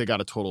run, like they got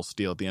a total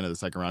steal at the end of the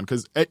second round.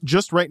 Because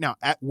just right now,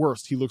 at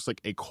worst, he looks like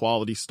a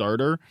quality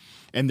starter,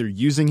 and they're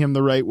using him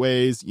the right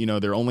ways. You know,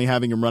 they're only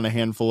having him run a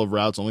handful of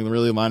routes, only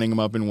really lining him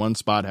up in one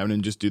spot, having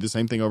him just do the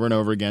same thing over and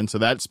over again. So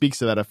that speaks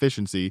to that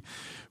efficiency.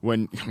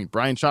 Brian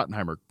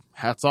Schottenheimer,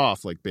 hats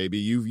off, like, baby,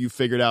 you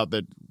figured out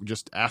that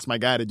just ask my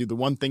guy to do the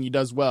one thing he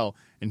does well,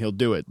 and he'll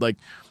do it. Like,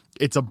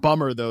 it's a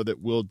bummer, though,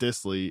 that Will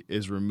Dissly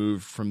is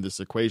removed from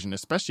this equation,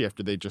 especially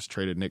after they just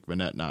traded Nick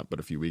Vannett but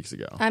a few weeks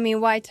ago. I mean,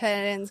 why tight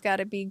end's got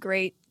to be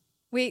great?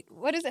 Wait,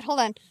 what is it? Hold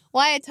on.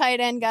 Why a tight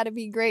end got to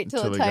be great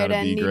till a tight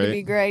end need to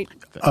be great?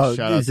 Shout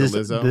out to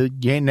Lizzo.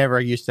 You ain't never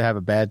used to have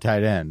a bad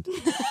tight end.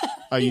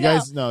 You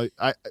guys know,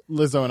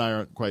 Lizzo and I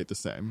aren't quite the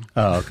same.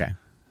 Oh, okay.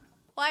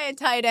 Why a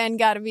tight end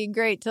got to be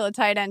great till a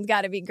tight end's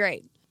got to be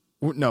great?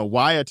 No,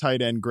 why a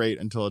tight end great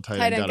until a tight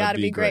end gotta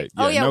be great?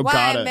 Why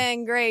a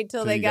men great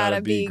till they gotta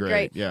be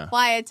great? Yeah.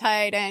 Why a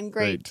tight end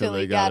great till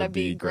they gotta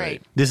be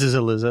great? This is a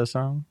Lizzo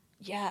song?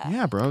 Yeah.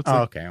 Yeah, bro. It's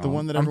okay. The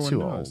one that I'm everyone too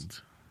knows.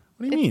 old.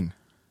 What do you mean?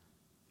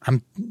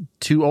 I'm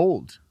too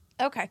old.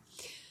 Okay.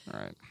 All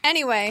right.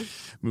 Anyway.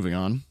 Moving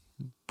on.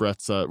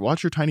 Brett's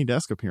Watch Your Tiny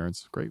Desk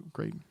appearance. Great.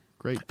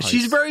 Pipes.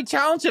 She's very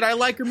talented. I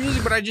like her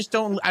music, but I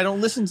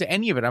don't listen to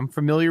any of it. I'm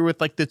familiar with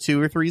like the 2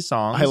 or 3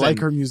 songs. I like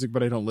her music,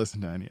 but I don't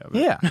listen to any of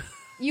it. Yeah.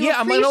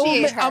 I'm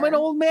an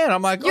old man.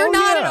 I'm like, you're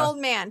not an old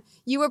man.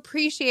 You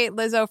appreciate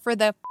Lizzo for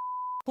the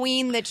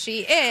queen that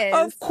she is.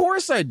 Of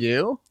course I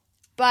do.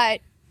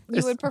 But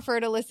you would prefer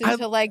to listen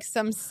to like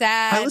some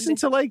sad. I listen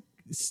to like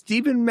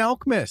Stephen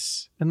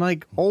Malkmus and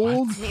like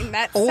old. I mean,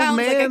 that old sounds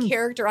man. like a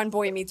character on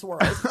Boy Meets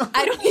World.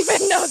 I don't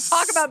even know.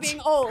 Talk about being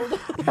old.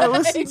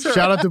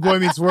 Shout out to Boy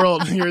Meets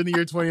World here in the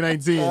year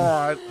 2019.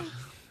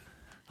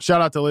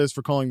 Shout out to Liz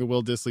for calling the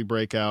Will Dissly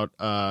breakout.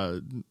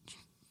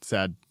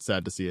 Sad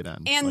to see it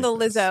end. And like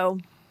the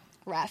Lizzo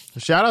ref.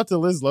 Shout out to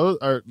Lizzo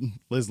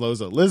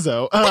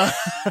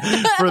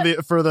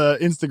for the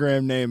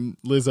Instagram name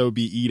Lizzo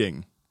Be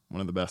Eating,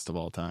 one of the best of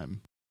all time.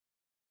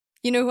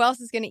 You know who else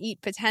is going to eat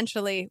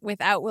potentially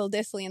without Will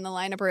Dissly in the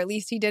lineup, or at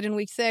least he did in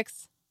week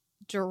 6?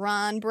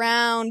 Jerron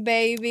Brown,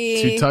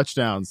 baby. 2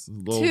 touchdowns.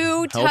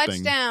 2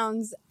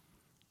 touchdowns.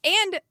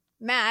 And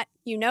Matt,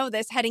 you know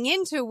this, heading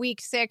into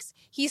week 6,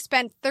 he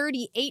spent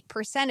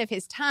 38% of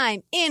his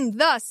time in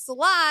the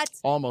slot.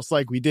 Almost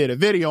like we did a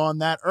video on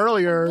that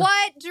earlier.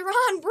 What?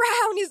 Jerron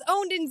Brown is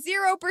owned in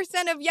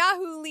 0% of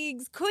Yahoo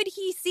leagues. Could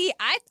he see,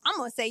 I'm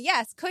going to say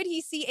yes, could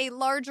he see a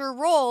larger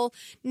role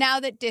now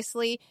that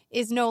Dissly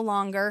is no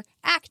longer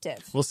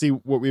active? We'll see.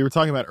 What we were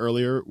talking about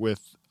earlier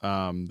with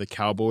the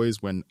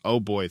Cowboys, when, oh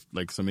boy,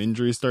 like some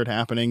injuries start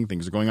happening,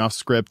 things are going off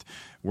script.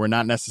 We're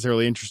not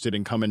necessarily interested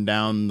in coming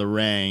down the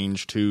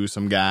range to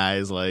some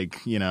guys like,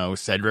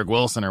 Cedric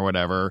Wilson or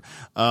whatever.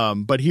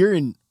 But here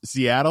in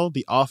Seattle,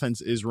 the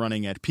offense is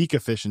running at peak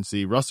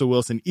efficiency. Russell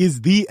Wilson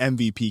is the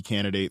MVP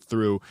candidate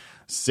through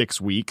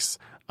 6 weeks.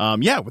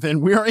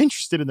 And we are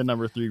interested in the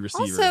number 3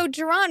 receiver. Also,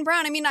 Jerron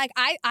Brown, I mean, like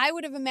I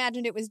would have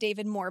imagined it was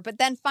David Moore, but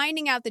then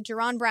finding out that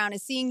Jerron Brown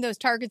is seeing those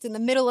targets in the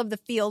middle of the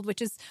field,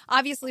 which is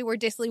obviously where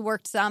Dissly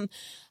worked some,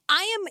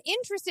 I am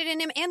interested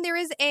in him, and there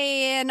is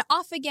an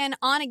off-again,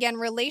 on-again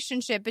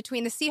relationship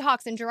between the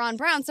Seahawks and Jerron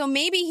Brown, so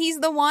maybe he's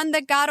the one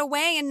that got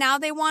away, and now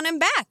they want him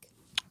back.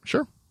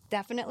 Sure.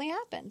 Definitely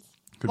happens.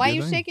 Could Why are be a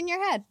you thing. shaking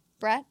your head,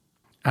 Brett?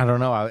 I don't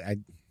know. I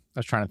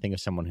was trying to think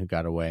of someone who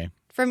got away.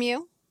 From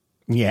you?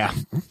 Yeah.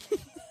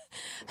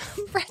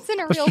 Brett's in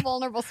a real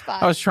vulnerable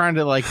spot. I was trying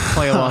to like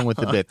play along with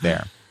the bit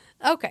there.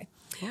 Okay.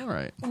 All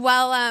right.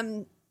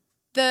 Well,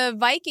 the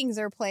Vikings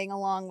are playing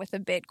along with a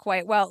bit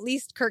quite well. At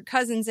least Kirk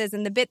Cousins is.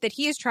 And the bit that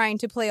he is trying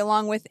to play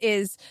along with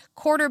is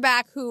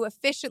quarterback who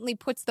efficiently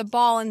puts the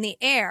ball in the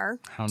air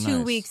How 2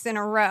 nice. weeks in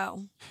a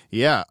row.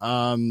 Yeah.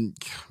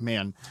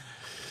 Man.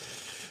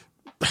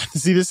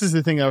 See, this is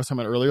the thing I was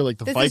talking about earlier. Like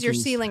the This Vikings, is your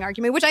ceiling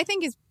argument, which I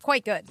think is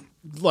quite good.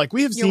 like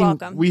we have You're seen,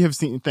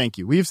 welcome. Thank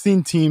you. We have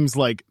seen teams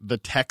like the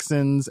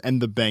Texans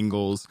and the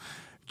Bengals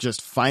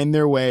just find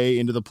their way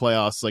into the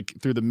playoffs, like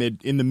through the mid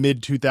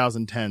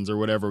 2010s or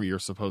whatever you're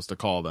supposed to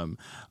call them.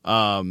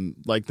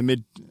 Like the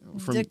mid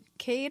from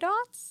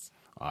Decadots?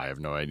 I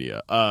have no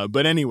idea.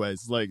 But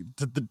anyways, like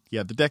the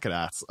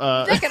decadats.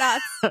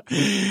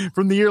 Decadots.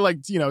 From the year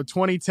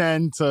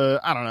 2010 to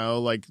I don't know,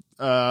 like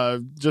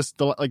just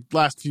the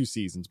last few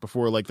seasons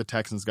before like the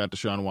Texans got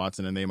Deshaun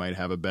Watson and they might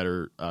have a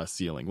better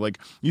ceiling. Like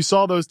you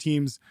saw those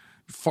teams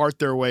fart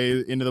their way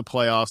into the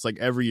playoffs like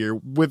every year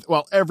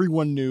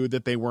everyone knew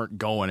that they weren't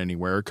going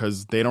anywhere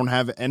because they don't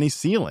have any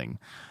ceiling.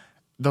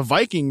 The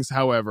Vikings,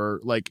 however,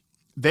 like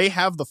they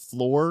have the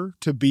floor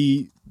to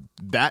be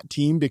that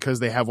team because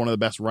they have one of the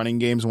best running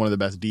games, one of the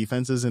best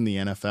defenses in the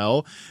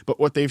NFL. But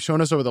what they've shown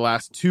us over the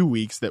last 2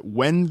 weeks that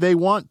when they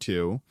want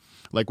to,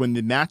 like when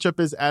the matchup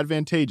is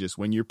advantageous,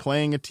 when you're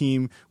playing a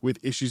team with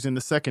issues in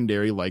the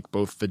secondary, like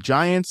both the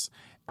Giants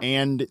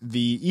and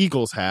the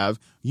Eagles have,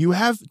 you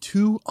have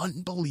two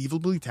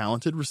unbelievably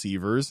talented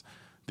receivers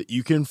that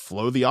you can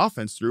flow the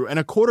offense through, and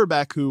a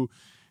quarterback who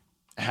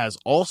has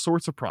all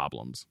sorts of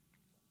problems,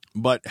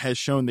 but has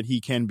shown that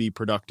he can be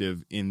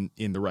productive in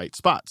the right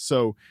spots.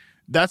 So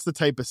that's the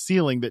type of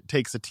ceiling that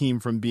takes a team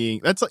from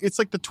being, it's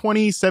like the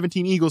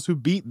 2017 Eagles who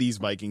beat these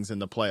Vikings in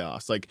the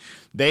playoffs. Like,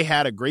 they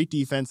had a great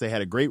defense, they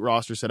had a great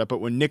roster set up, but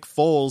when Nick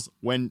Foles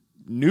went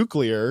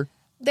nuclear,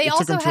 they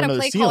also had a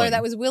play ceiling. caller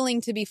that was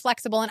willing to be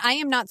flexible. And I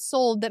am not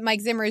sold that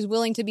Mike Zimmer is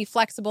willing to be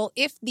flexible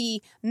if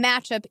the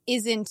matchup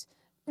isn't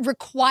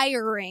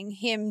requiring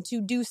him to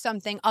do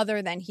something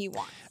other than he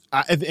wants.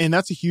 And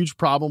that's a huge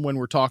problem when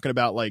we're talking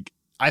about, like,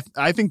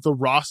 I think the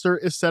roster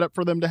is set up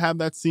for them to have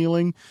that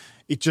ceiling.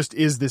 It just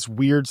is this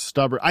weird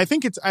stubborn. I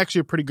think it's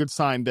actually a pretty good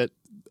sign that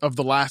of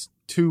the last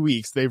 2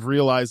 weeks, they've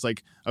realized,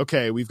 like,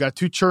 okay, we've got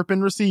two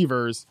chirping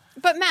receivers.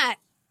 But Matt,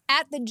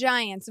 at the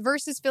Giants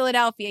versus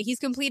Philadelphia, he's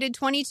completed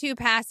 22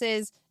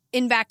 passes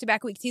in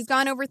back-to-back weeks. He's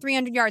gone over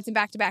 300 yards in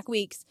back-to-back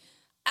weeks.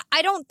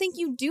 I don't think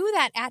you do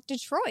that at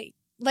Detroit.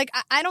 Like,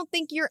 I don't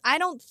think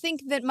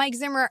that Mike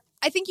Zimmer,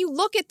 I think you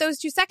look at those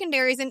two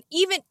secondaries, and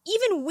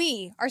even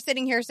we are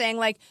sitting here saying,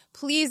 like,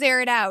 please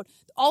air it out.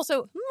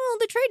 Also,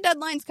 the trade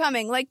deadline's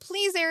coming. Like,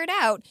 please air it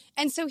out.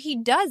 And so he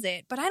does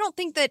it. But I don't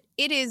think that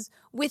it is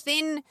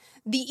within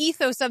the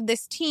ethos of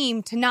this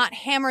team to not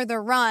hammer the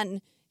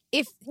run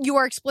if you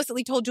are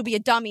explicitly told you'll be a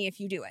dummy if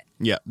you do it.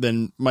 Yeah,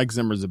 then Mike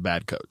Zimmer's a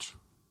bad coach.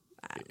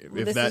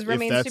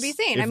 Remains to be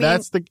seen.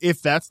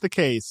 If that's the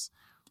case,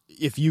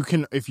 if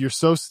you're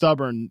so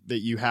stubborn that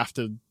you have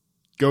to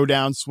go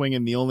down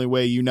swinging the only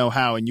way you know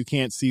how, and you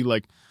can't see,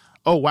 like,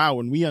 oh wow,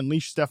 when we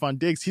unleash Stephon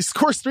Diggs, he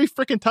scores 3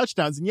 freaking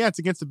touchdowns, and yeah, it's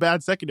against a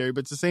bad secondary,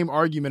 but it's the same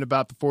argument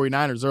about the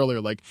 49ers earlier.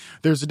 Like,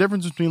 there's a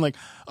difference between, like,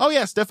 oh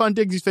yeah, Stephon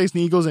Diggs, he's facing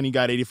the Eagles and he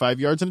got 85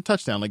 yards and a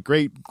touchdown. Like,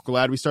 great,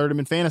 glad we started him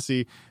in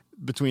fantasy.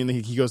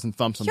 He goes and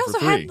thumps him for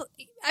 3.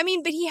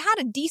 But he had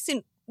a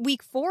decent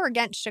week 4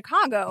 against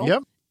Chicago.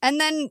 Yep. And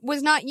then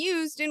was not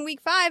used in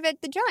week 5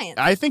 at the Giants.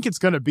 I think it's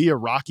going to be a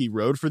rocky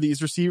road for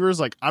these receivers.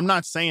 Like, I'm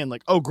not saying,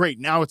 like, oh, great,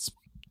 now it's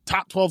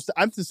top 12.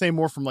 I'm to say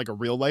more from, like, a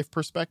real life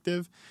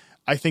perspective.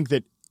 I think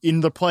that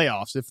in the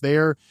playoffs, if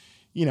they're,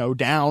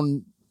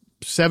 down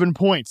 7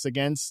 points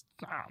against,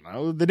 I don't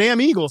know, the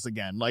damn Eagles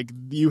again, like,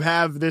 you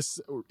have this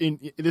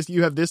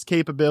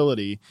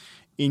capability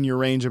in your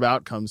range of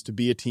outcomes to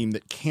be a team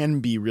that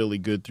can be really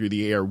good through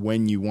the air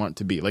when you want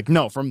to be. Like,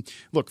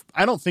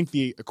 I don't think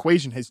the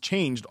equation has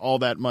changed all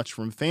that much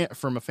from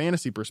a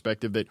fantasy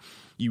perspective, that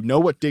you know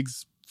what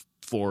Diggs'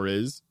 floor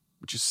is,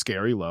 which is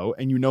scary low,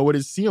 and you know what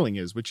his ceiling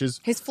is, which is...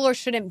 His floor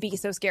shouldn't be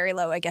so scary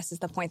low, I guess, is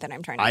the point that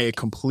I'm trying to make. I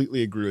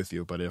completely agree with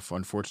you, but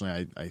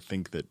unfortunately, I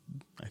think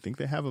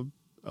they have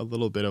a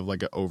little bit of,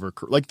 like,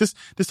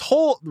 this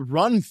whole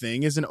run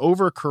thing is an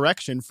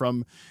overcorrection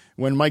from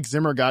when Mike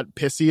Zimmer got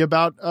pissy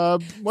about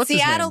the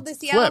Seattle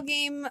Flip.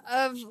 Game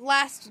of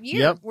last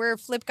year, where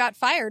Flip got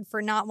fired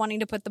for not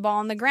wanting to put the ball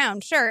on the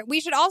ground. Sure, we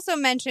should also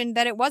mention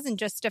that it wasn't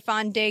just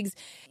Stephon Diggs.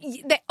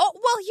 Here's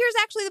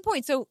actually the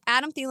point. So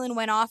Adam Thielen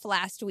went off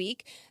last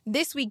week.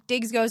 This week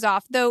Diggs goes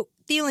off, though.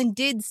 Thielen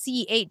did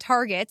see 8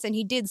 targets and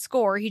he did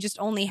score. He just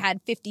only had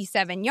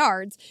 57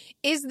 yards.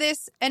 Is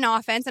this an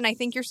offense? And I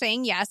think you're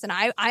saying yes, and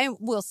I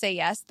will say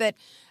yes, that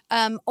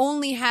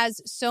only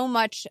has so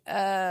much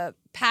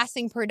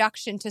passing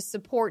production to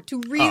support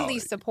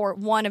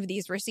one of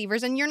these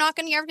receivers, and you're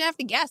going to have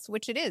to guess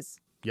which it is.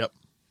 Yep,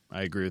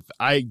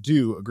 I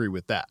do agree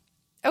with that.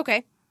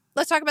 Okay.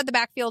 Let's talk about the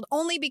backfield,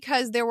 only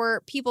because there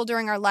were people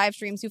during our live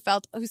streams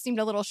who seemed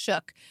a little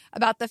shook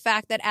about the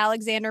fact that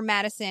Alexander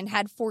Mattison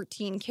had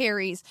 14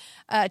 carries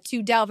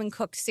to Dalvin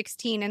Cook's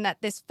 16, and that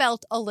this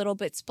felt a little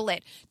bit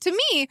split. To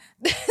me,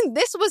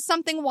 this was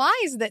something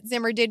wise that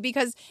Zimmer did,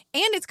 and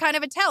it's kind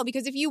of a tell,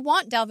 because if you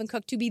want Dalvin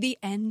Cook to be the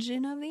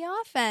engine of the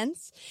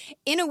offense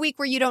in a week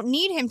where you don't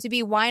need him to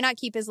be, why not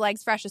keep his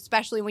legs fresh,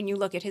 especially when you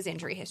look at his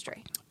injury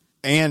history?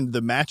 And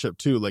the matchup,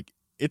 too. Like,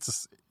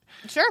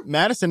 Sure.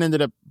 Madison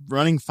ended up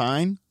running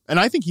fine. And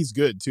I think he's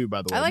good, too,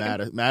 by the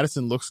way.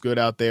 Madison looks good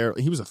out there.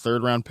 He was a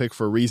 3rd-round pick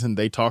for a reason.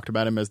 They talked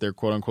about him as their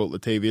quote-unquote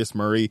Latavius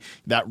Murray.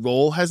 That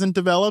role hasn't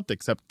developed,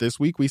 except this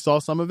week we saw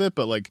some of it.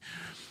 But, like,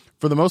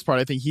 for the most part,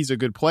 I think he's a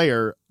good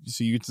player.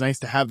 So it's nice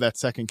to have that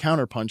second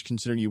counterpunch,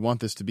 considering you want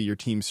this to be your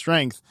team's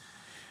strength.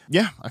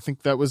 Yeah, I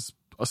think that was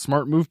a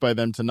smart move by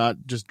them to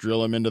not just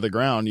drill him into the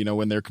ground,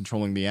 when they're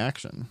controlling the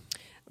action.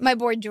 My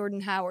boy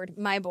Jordan Howard,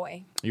 my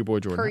boy. Your boy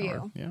Jordan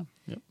Howard. You. Yeah.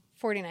 Yep.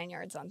 49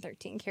 yards on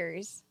 13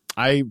 carries.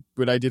 I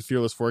did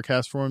fearless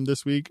forecast for him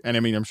this week, and I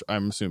mean,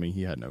 I'm assuming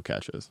he had no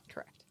catches.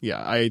 Correct.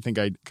 Yeah, I think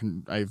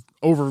I've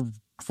over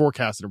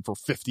forecasted him for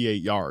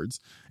 58 yards,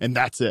 and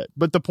that's it.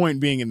 But the point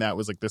being in that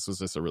was, like, this was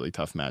just a really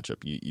tough matchup.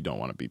 You don't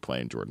want to be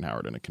playing Jordan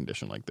Howard in a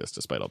condition like this,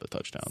 despite all the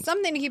touchdowns.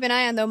 Something to keep an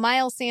eye on, though.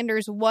 Miles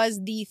Sanders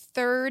was the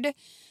 3rd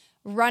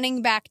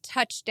running back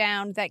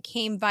touchdown that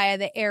came via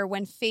the air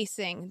when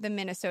facing the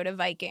Minnesota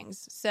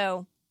Vikings.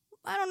 So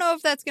I don't know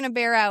if that's going to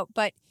bear out,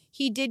 but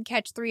he did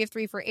catch 3 of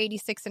 3 for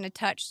 86 and a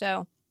touch.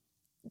 So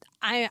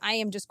I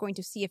am just going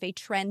to see if a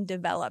trend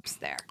develops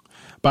there.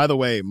 By the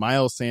way,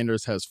 Miles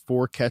Sanders has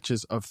 4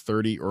 catches of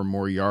 30 or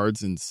more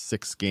yards in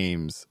 6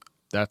 games.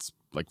 That's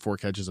like 4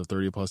 catches of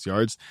 30 plus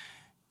yards.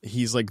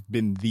 He's like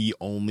been the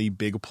only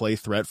big play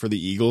threat for the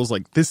Eagles.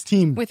 Like this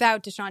team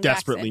Without Deshaun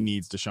desperately Jackson.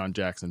 needs Deshaun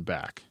Jackson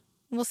back.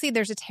 We'll see.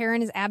 There's a tear in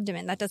his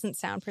abdomen. That doesn't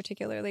sound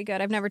particularly good.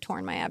 I've never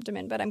torn my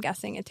abdomen, but I'm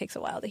guessing it takes a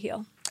while to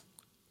heal.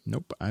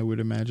 Nope. I would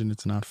imagine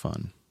it's not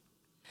fun.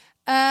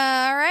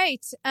 All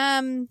right.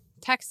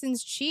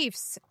 Texans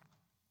Chiefs.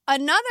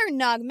 Another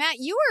nug. Matt,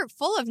 you were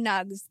full of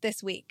nugs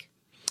this week.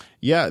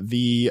 Yeah,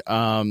 the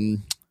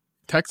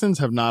Texans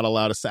have not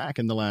allowed a sack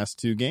in the last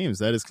 2 games.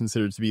 That is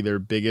considered to be their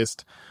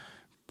biggest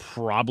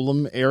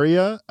problem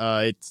area.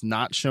 It's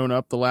not shown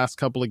up the last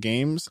couple of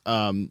games.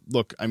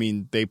 Look, I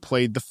mean, they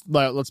played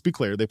let's be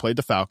clear, they played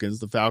the Falcons.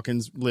 The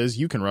Falcons, Liz,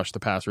 you can rush the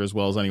passer as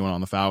well as anyone on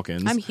the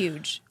Falcons. I'm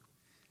huge.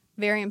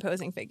 Very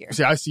imposing figure.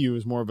 See, I see you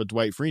as more of a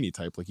Dwight Freeney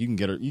type. Like you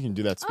can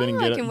do that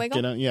spinning, I can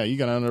wiggle. You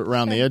got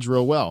around the edge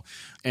real well.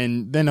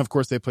 And then, of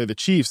course, they play the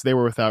Chiefs. They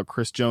were without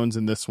Chris Jones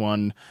in this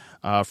one.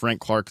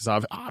 Frank Clark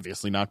has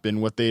obviously not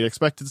been what they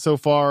expected so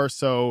far.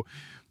 So,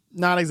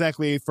 not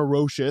exactly a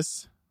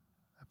ferocious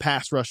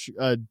pass rush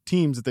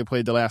teams that they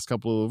played the last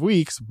couple of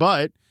weeks,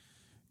 but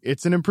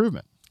it's an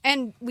improvement.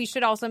 And we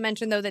should also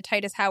mention, though, that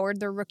Titus Howard,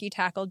 their rookie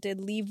tackle,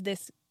 did leave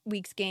this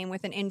week's game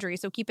with an injury.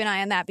 So keep an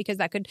eye on that because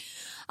that could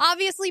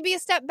obviously be a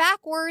step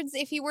backwards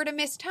if he were to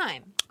miss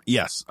time.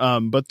 Yes.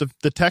 But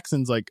the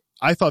Texans, like,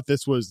 I thought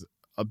this was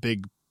a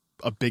big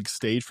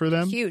stage for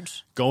them.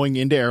 Huge. Going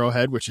into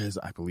Arrowhead, which is,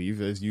 I believe,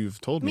 as you've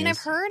told me. I mean, I've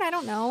heard, I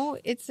don't know.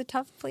 It's a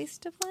tough place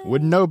to play.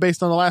 Wouldn't know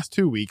based on the last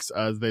 2 weeks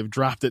as they've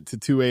dropped it to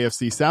 2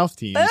 AFC South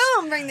teams.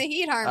 Boom! Bring the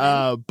heat,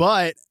 Harmon.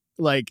 But,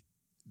 like,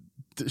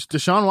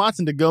 Deshaun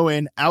Watson to go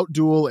in,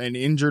 out-duel an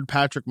injured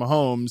Patrick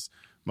Mahomes.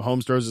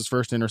 Mahomes throws his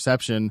first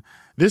interception.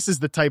 This is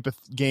the type of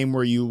game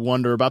where you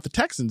wonder about the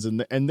Texans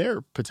and their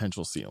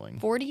potential ceiling.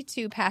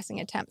 42 passing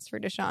attempts for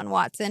Deshaun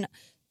Watson,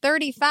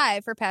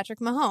 35 for Patrick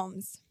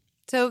Mahomes.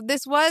 So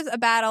this was a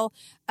battle.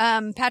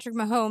 Patrick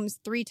Mahomes,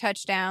 3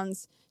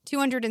 touchdowns,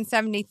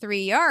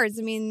 273 yards.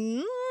 I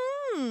mean,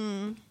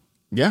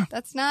 yeah,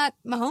 that's not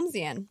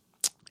Mahomesian.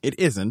 It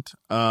isn't.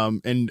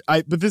 But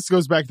this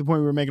goes back to the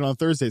point we were making on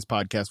Thursday's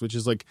podcast, which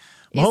is like,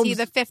 Mahomes, is he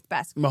the 5th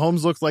best?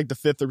 Mahomes looks like the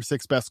 5th or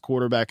 6th best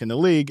quarterback in the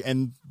league,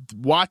 and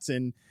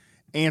Watson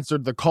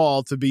answered the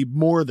call to be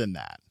more than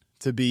that.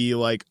 To be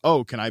like,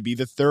 oh, can I be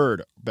the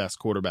 3rd best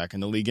quarterback in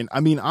the league? And I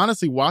mean,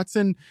 honestly,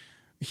 Watson,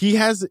 he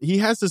has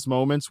this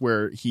moments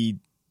where he,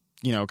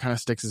 kind of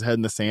sticks his head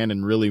in the sand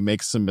and really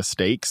makes some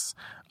mistakes.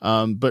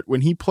 But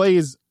when he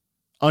plays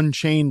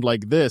unchained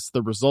like this,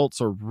 the results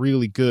are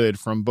really good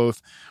from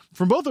both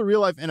a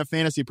real life and a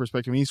fantasy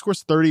perspective. I mean, he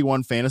scores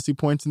 31 fantasy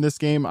points in this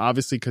game,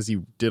 obviously because he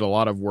did a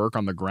lot of work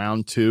on the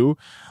ground too,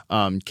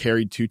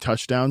 carried 2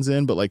 touchdowns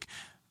in, but like,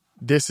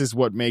 this is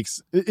what makes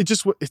it's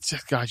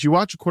just, gosh, you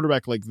watch a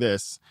quarterback like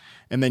this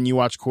and then you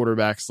watch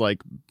quarterbacks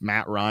like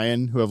Matt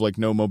Ryan who have like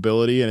no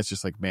mobility, and it's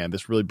just like, man,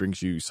 this really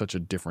brings you such a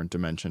different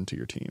dimension to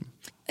your team.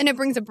 And it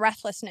brings a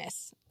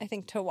breathlessness, I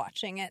think, to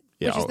watching it,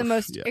 which is the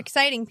most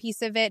exciting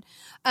piece of it.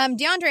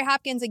 DeAndre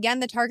Hopkins,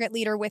 again, the target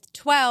leader with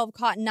 12,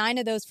 caught 9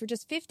 of those for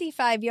just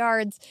 55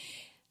 yards.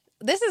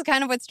 This is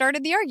kind of what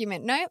started the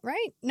argument,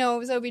 right? No, it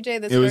was OBJ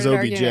that started It was OBJ,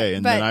 argument,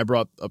 and then I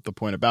brought up the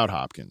point about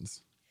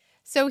Hopkins.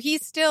 So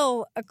he's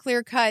still a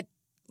clear-cut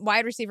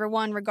wide receiver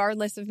 1,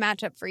 regardless of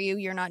matchup for you.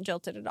 You're not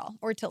jilted at all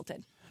or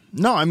tilted.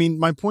 No, I mean,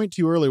 my point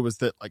to you earlier was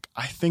that, like,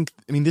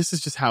 this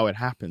is just how it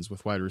happens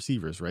with wide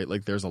receivers, right?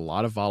 Like, there's a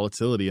lot of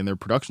volatility in their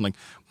production. Like,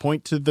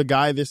 point to the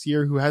guy this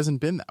year who hasn't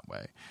been that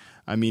way.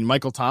 I mean,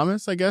 Michael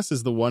Thomas, I guess,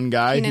 is the one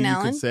guy who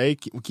you could say.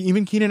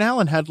 Even Keenan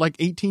Allen had like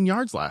 18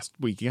 yards last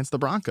week against the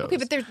Broncos. Okay,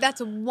 but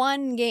that's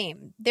one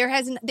game. There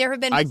have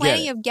been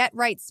plenty of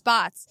get-right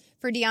spots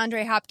for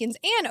DeAndre Hopkins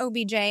and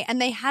OBJ, and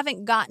they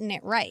haven't gotten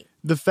it right.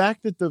 The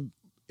fact that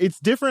it's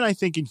different, I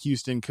think, in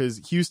Houston, because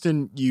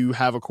Houston, you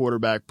have a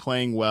quarterback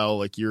playing well.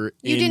 Like you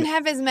didn't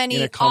have as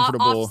many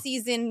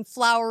off-season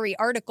flowery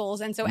articles,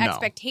 and so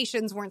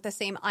expectations weren't the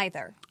same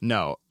either.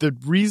 No, the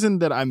reason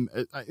that I'm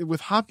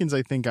with Hopkins,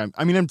 I think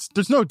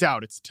there's no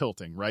doubt it's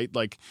tilting, right?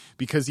 Like,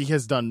 because he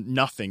has done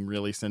nothing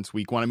really since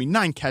week 1. I mean,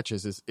 9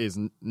 catches is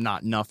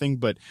not nothing,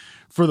 but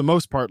for the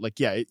most part, like,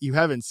 yeah, he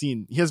hasn't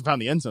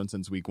found the end zone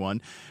since week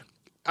 1.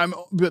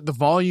 But the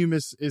volume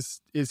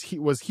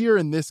was here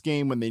in this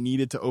game when they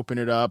needed to open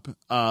it up.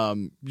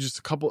 Just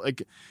a couple,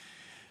 like,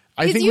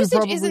 his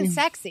usage isn't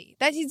sexy.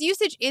 That his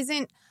usage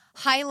isn't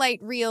highlight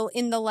reel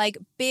in the like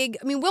big.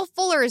 I mean, Will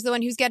Fuller is the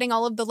one who's getting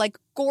all of the like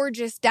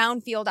gorgeous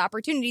downfield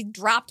opportunities.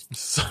 Dropped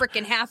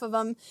freaking half of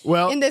them.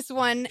 In this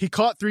one, he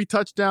caught 3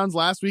 touchdowns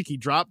last week. He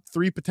dropped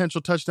 3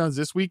 potential touchdowns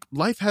this week.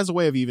 Life has a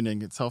way of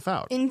evening itself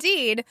out.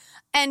 Indeed.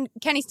 And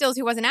Kenny Stills,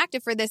 who wasn't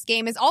active for this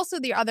game, is also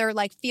the other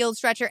like field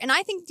stretcher. And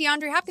I think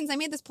DeAndre Hopkins, I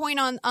made this point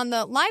on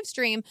the live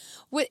stream,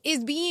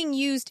 is being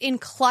used in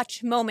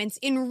clutch moments,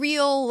 in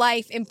real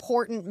life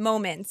important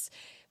moments.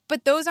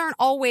 But those aren't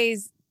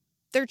always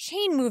they're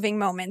chain moving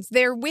moments.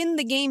 They're win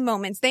the game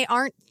moments. They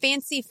aren't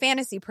fancy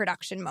fantasy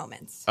production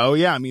moments. Oh,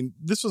 yeah. I mean,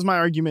 this was my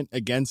argument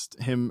against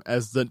him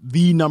as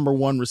the number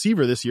one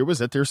receiver this year, was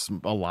that there's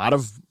a lot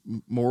of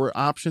more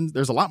options.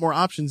 There's a lot more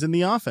options in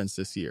the offense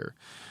this year.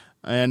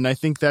 And I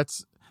think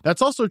that's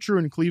also true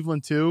in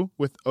Cleveland, too,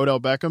 with Odell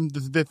Beckham.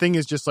 The thing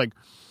is just like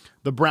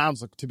the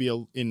Browns look to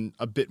be in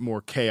a bit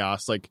more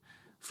chaos. Like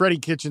Freddie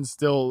Kitchens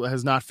still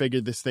has not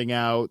figured this thing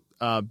out.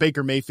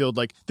 Baker Mayfield,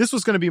 like this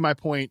was going to be my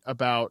point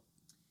about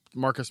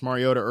Marcus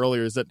Mariota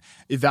earlier, is that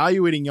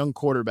evaluating young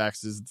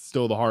quarterbacks is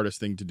still the hardest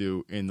thing to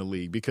do in the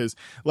league, because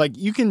like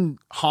you can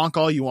honk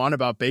all you want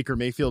about Baker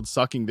Mayfield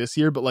sucking this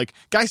year, but like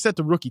guy set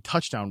the rookie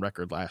touchdown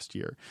record last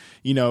year.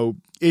 You know,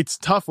 it's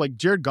tough. Like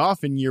Jared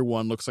Goff in year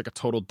one looks like a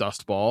total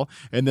dust ball.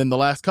 And then the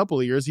last couple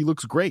of years, he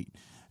looks great.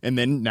 And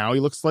then now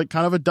he looks like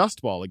kind of a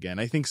dust ball again.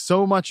 I think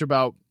so much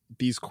about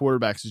these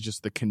quarterbacks is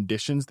just the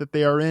conditions that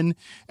they are in.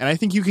 And I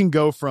think you can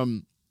go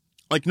from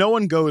like, no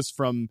one goes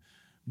from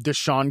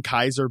DeShone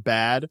Kizer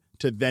bad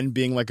to then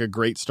being like a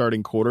great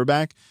starting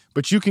quarterback,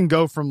 but you can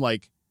go from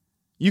like,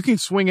 you can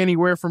swing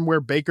anywhere from where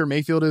Baker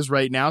Mayfield is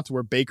right now to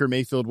where Baker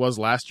Mayfield was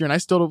last year. And I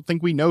still don't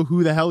think we know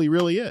who the hell he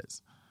really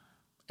is.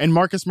 And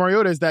Marcus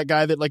Mariota is that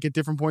guy that like at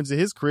different points of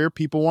his career,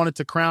 people wanted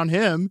to crown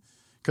him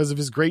because of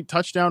his great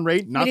touchdown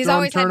rate, not he's throwing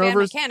always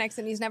turnovers. Had bad mechanics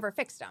and he's never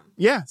fixed them.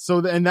 Yeah.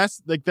 So, and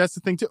that's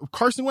the thing too.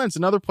 Carson Wentz,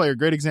 another player,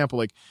 great example.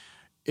 Like,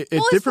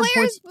 Well, his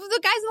players, the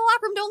guys in the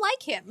locker room don't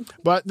like him.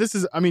 But this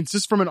is, I mean, it's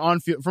just from an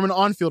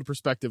on-field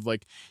perspective.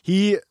 Like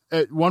he,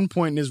 at one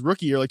point in his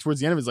rookie year, like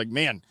towards the end of it, is like,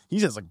 man, he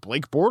has like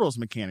Blake Bortles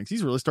mechanics.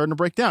 He's really starting to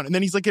break down. And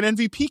then he's like an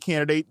MVP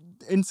candidate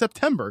in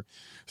September.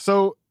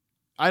 So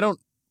I don't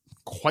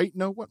quite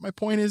know what my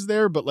point is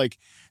there, but like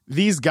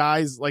these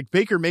guys, like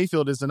Baker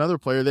Mayfield is another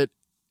player that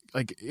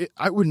like,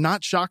 I would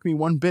not shock me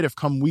one bit if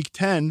come week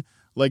 10,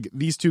 like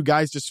these two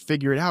guys just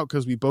figure it out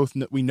because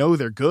we know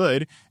they're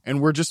good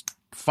and we're just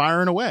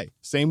firing away.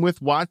 Same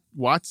with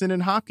Watson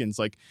and Hopkins.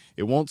 Like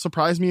it won't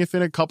surprise me if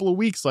in a couple of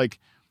weeks, like,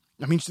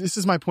 I mean, this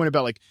is my point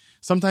about like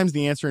sometimes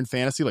the answer in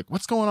fantasy, like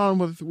what's going on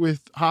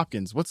with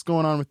Hopkins? What's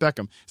going on with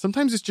Beckham?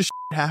 Sometimes it's just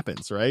shit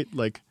happens, right?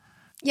 Like,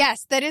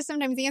 yes, that is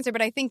sometimes the answer.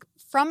 But I think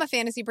from a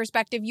fantasy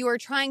perspective, you are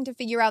trying to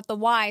figure out the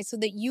why so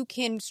that you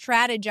can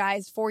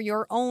strategize for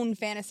your own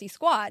fantasy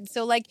squad.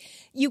 So like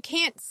you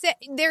can't say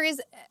there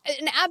is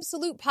an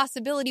absolute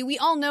possibility. We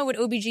all know what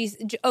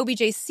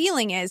OBJ's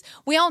ceiling is.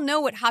 We all know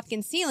what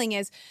Hopkins' ceiling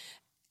is.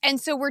 And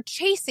so we're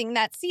chasing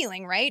that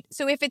ceiling, right?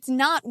 So if it's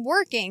not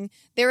working,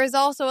 there is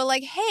also a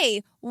like,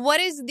 hey, what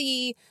is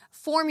the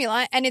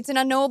formula? And it's an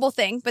unknowable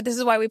thing, but this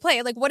is why we play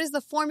it. Like, what is the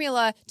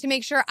formula to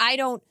make sure I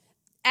don't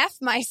F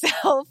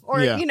myself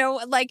or, you know,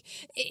 like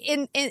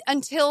in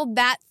until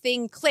that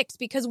thing clicks,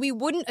 because we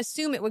wouldn't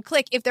assume it would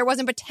click if there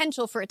wasn't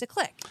potential for it to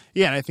click.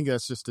 Yeah. And I think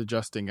that's just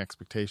adjusting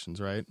expectations,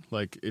 right?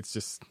 Like it's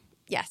just.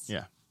 Yes.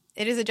 Yeah.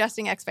 It is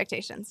adjusting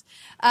expectations.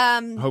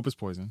 Hope is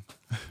poison.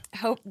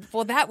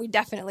 Well, that we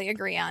definitely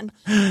agree on.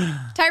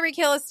 Tyreek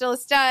Hill is still a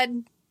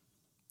stud.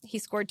 He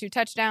scored 2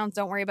 touchdowns.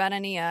 Don't worry about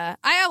any. I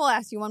will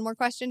ask you one more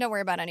question. Don't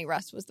worry about any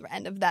rust was the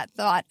end of that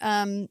thought.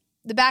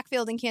 The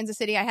backfield in Kansas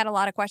City, I had a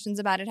lot of questions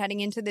about it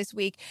heading into this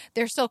week.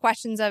 There's still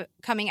questions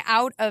coming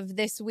out of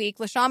this week.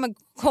 LaShawn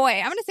McCoy,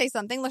 I'm going to say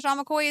something. LaShawn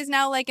McCoy is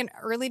now like an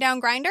early down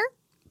grinder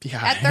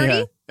at 30.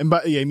 Yeah. And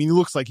I mean, he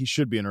looks like he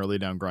should be an early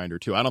down grinder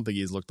too. I don't think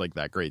he's looked like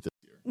that great this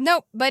year.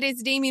 Nope, but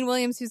it's Damien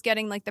Williams who's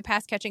getting like the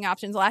pass catching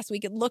options. Last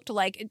week it looked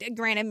like,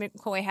 granted,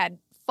 McCoy had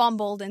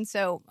fumbled, and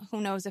so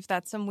who knows if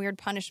that's some weird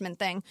punishment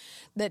thing,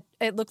 that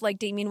it looked like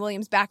Damien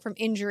Williams back from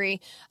injury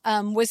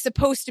was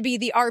supposed to be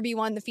the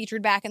RB1, the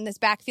featured back in this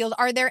backfield.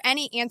 Are there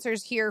any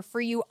answers here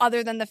for you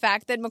other than the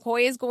fact that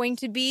McCoy is going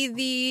to be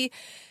the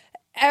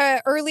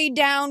early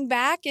down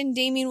back and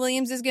Damien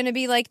Williams is going to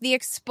be like the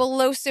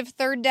explosive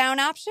third down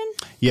option?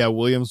 Yeah,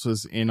 Williams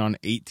was in on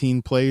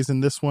 18 plays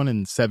in this one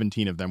and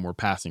 17 of them were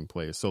passing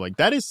plays. So like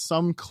that is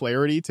some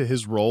clarity to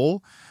his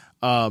role.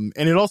 And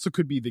it also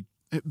could be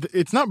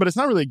it's not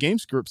really a game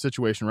script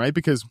situation, right?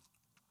 Because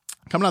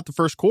coming out the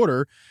first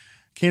quarter,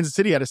 Kansas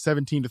City had a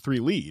 17-3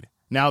 lead.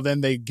 Now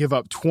then they give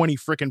up 20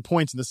 freaking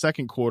points in the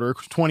second quarter,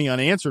 20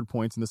 unanswered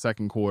points in the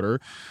second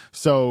quarter.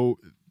 So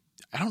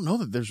I don't know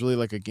that there's really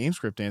like a game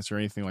script answer or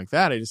anything like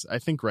that. I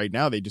think right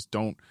now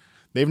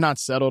they've not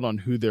settled on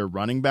who their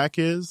running back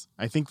is.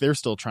 I think they're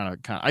still trying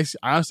to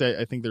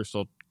I think they're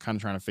still kind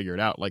of trying to figure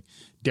it out. Like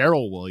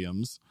Darrell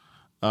Williams,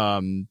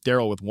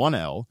 Darrell with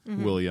 1L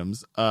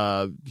Williams,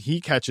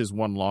 he catches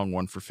one long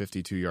one for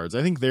 52 yards.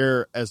 I think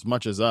they're, as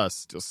much as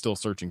us, still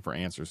searching for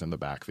answers in the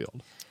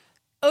backfield.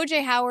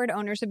 OJ Howard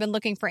owners have been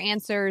looking for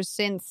answers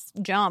since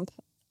jump.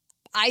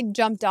 I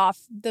jumped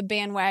off the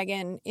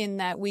bandwagon in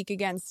that week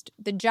against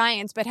the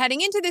Giants, but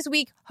heading into this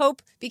week,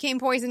 hope became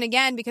poison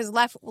again because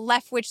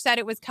Leftwich said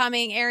it was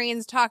coming.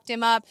 Arians talked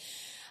him up.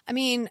 I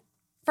mean,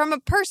 from a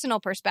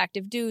personal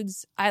perspective,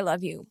 dudes, I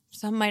love you.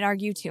 Some might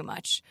argue too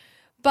much,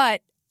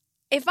 but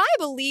if I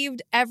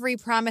believed every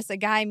promise a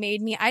guy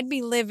made me, I'd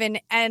be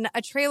living in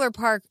a trailer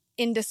park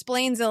in Des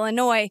Plaines,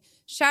 Illinois.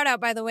 Shout out,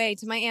 by the way,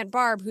 to my Aunt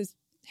Barb, who's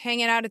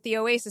hanging out at the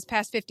Oasis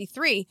past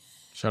 53.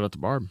 Shout out to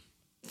Barb.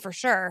 For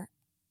sure.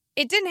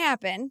 It didn't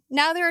happen.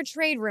 Now there are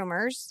trade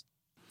rumors.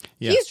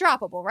 Yeah. He's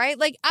droppable, right?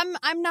 Like,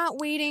 I'm not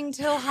waiting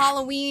till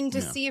Halloween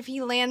to see if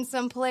he lands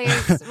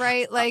someplace,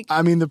 right? Like,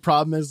 I mean, the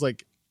problem is,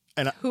 like,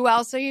 who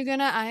else are you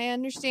gonna? I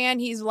understand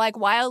he's like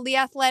wildly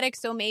athletic,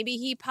 so maybe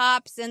he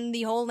pops and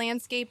the whole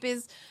landscape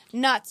is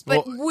nuts.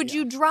 But would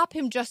you drop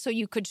him just so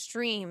you could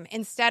stream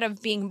instead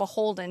of being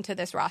beholden to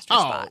this roster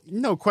spot?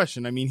 No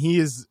question. I mean, he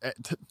is,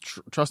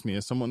 trust me,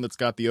 as someone that's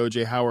got the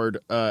O.J. Howard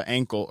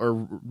ankle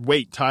or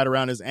weight tied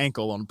around his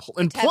ankle on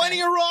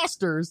plenty of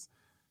rosters,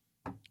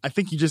 I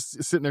think you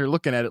just sitting there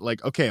looking at it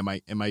like, okay, am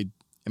I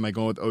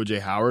going with O.J.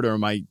 Howard or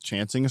am I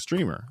chancing a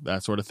streamer?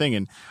 That sort of thing.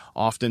 And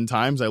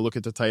oftentimes I look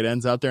at the tight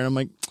ends out there and I'm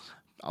like,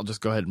 I'll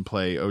just go ahead and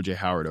play O.J.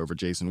 Howard over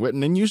Jason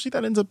Witten. And usually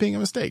that ends up being a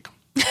mistake.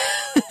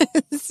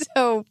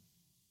 So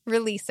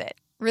release it.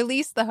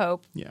 Release the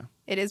hope. Yeah.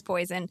 It is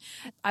poison.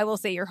 I will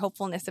say your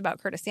hopefulness about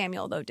Curtis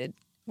Samuel, though, did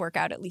work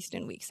out at least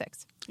in week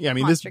 6. Yeah, I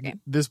mean, Monster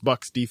this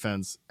Bucs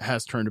defense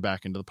has turned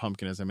back into the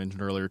pumpkin, as I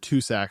mentioned earlier. 2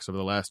 sacks over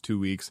the last 2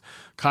 weeks.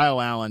 Kyle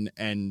Allen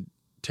and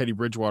Teddy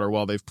Bridgewater,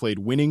 while they've played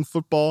winning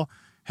football,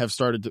 have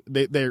started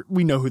to,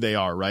 we know who they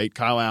are, right?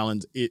 Kyle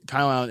Allen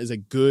is a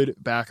good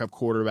backup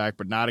quarterback,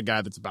 but not a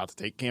guy that's about to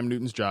take Cam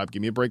Newton's job.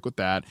 Give me a break with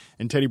that.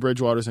 And Teddy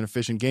Bridgewater is an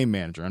efficient game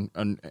manager.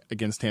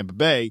 Against Tampa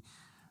Bay,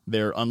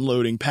 they're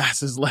unloading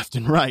passes left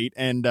and right,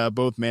 and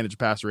both manage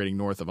passer rating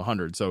north of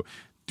 100. So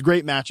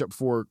great matchup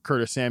for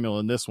Curtis Samuel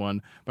in this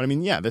one. But I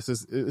mean, yeah, this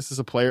is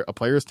a player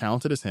as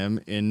talented as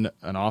him in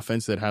an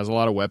offense that has a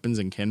lot of weapons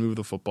and can move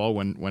the football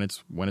when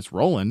it's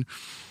rolling.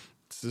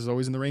 This is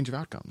always in the range of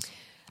outcomes.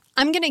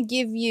 I'm going to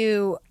give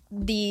you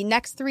the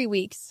next 3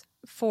 weeks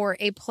for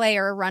a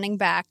player running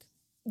back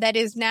that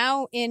is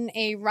now in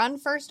a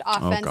run-first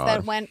offense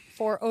that went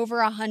for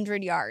over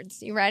 100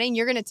 yards. You ready?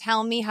 You're going to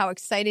tell me how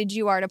excited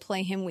you are to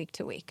play him week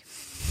to week.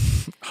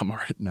 I'm all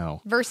right.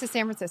 No. Versus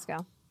San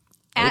Francisco.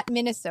 At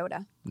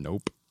Minnesota.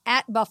 Nope.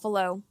 At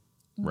Buffalo.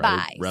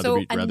 Bye.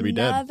 Rather be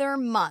dead. Another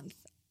month.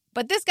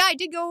 But this guy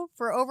did go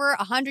for over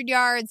 100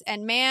 yards,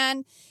 and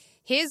man,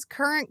 his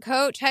current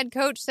head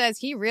coach says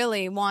he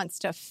really wants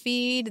to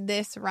feed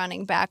this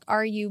running back.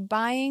 Are you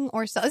buying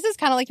or selling? This is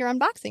kind of like your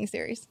unboxing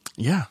series.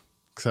 Yeah,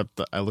 except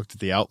I looked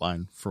at the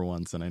outline for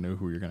once and I know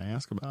who you're going to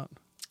ask about.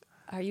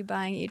 Are you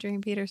buying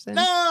Adrian Peterson?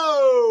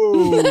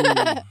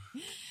 No!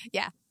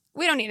 Yeah.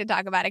 We don't need to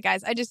talk about it,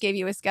 guys. I just gave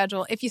you a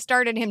schedule. If you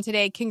started him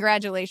today,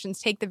 congratulations.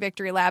 Take the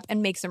victory lap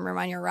and make some room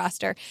on your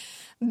roster.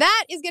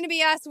 That is going to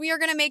be us. We are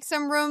going to make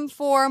some room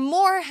for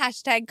more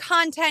hashtag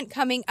content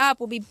coming up.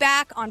 We'll be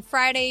back on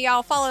Friday,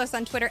 y'all. Follow us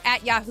on Twitter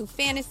at Yahoo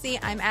Fantasy.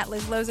 I'm at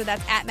Liz Loza.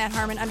 That's at Matt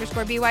Harmon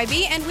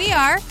 _BYB. And we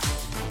are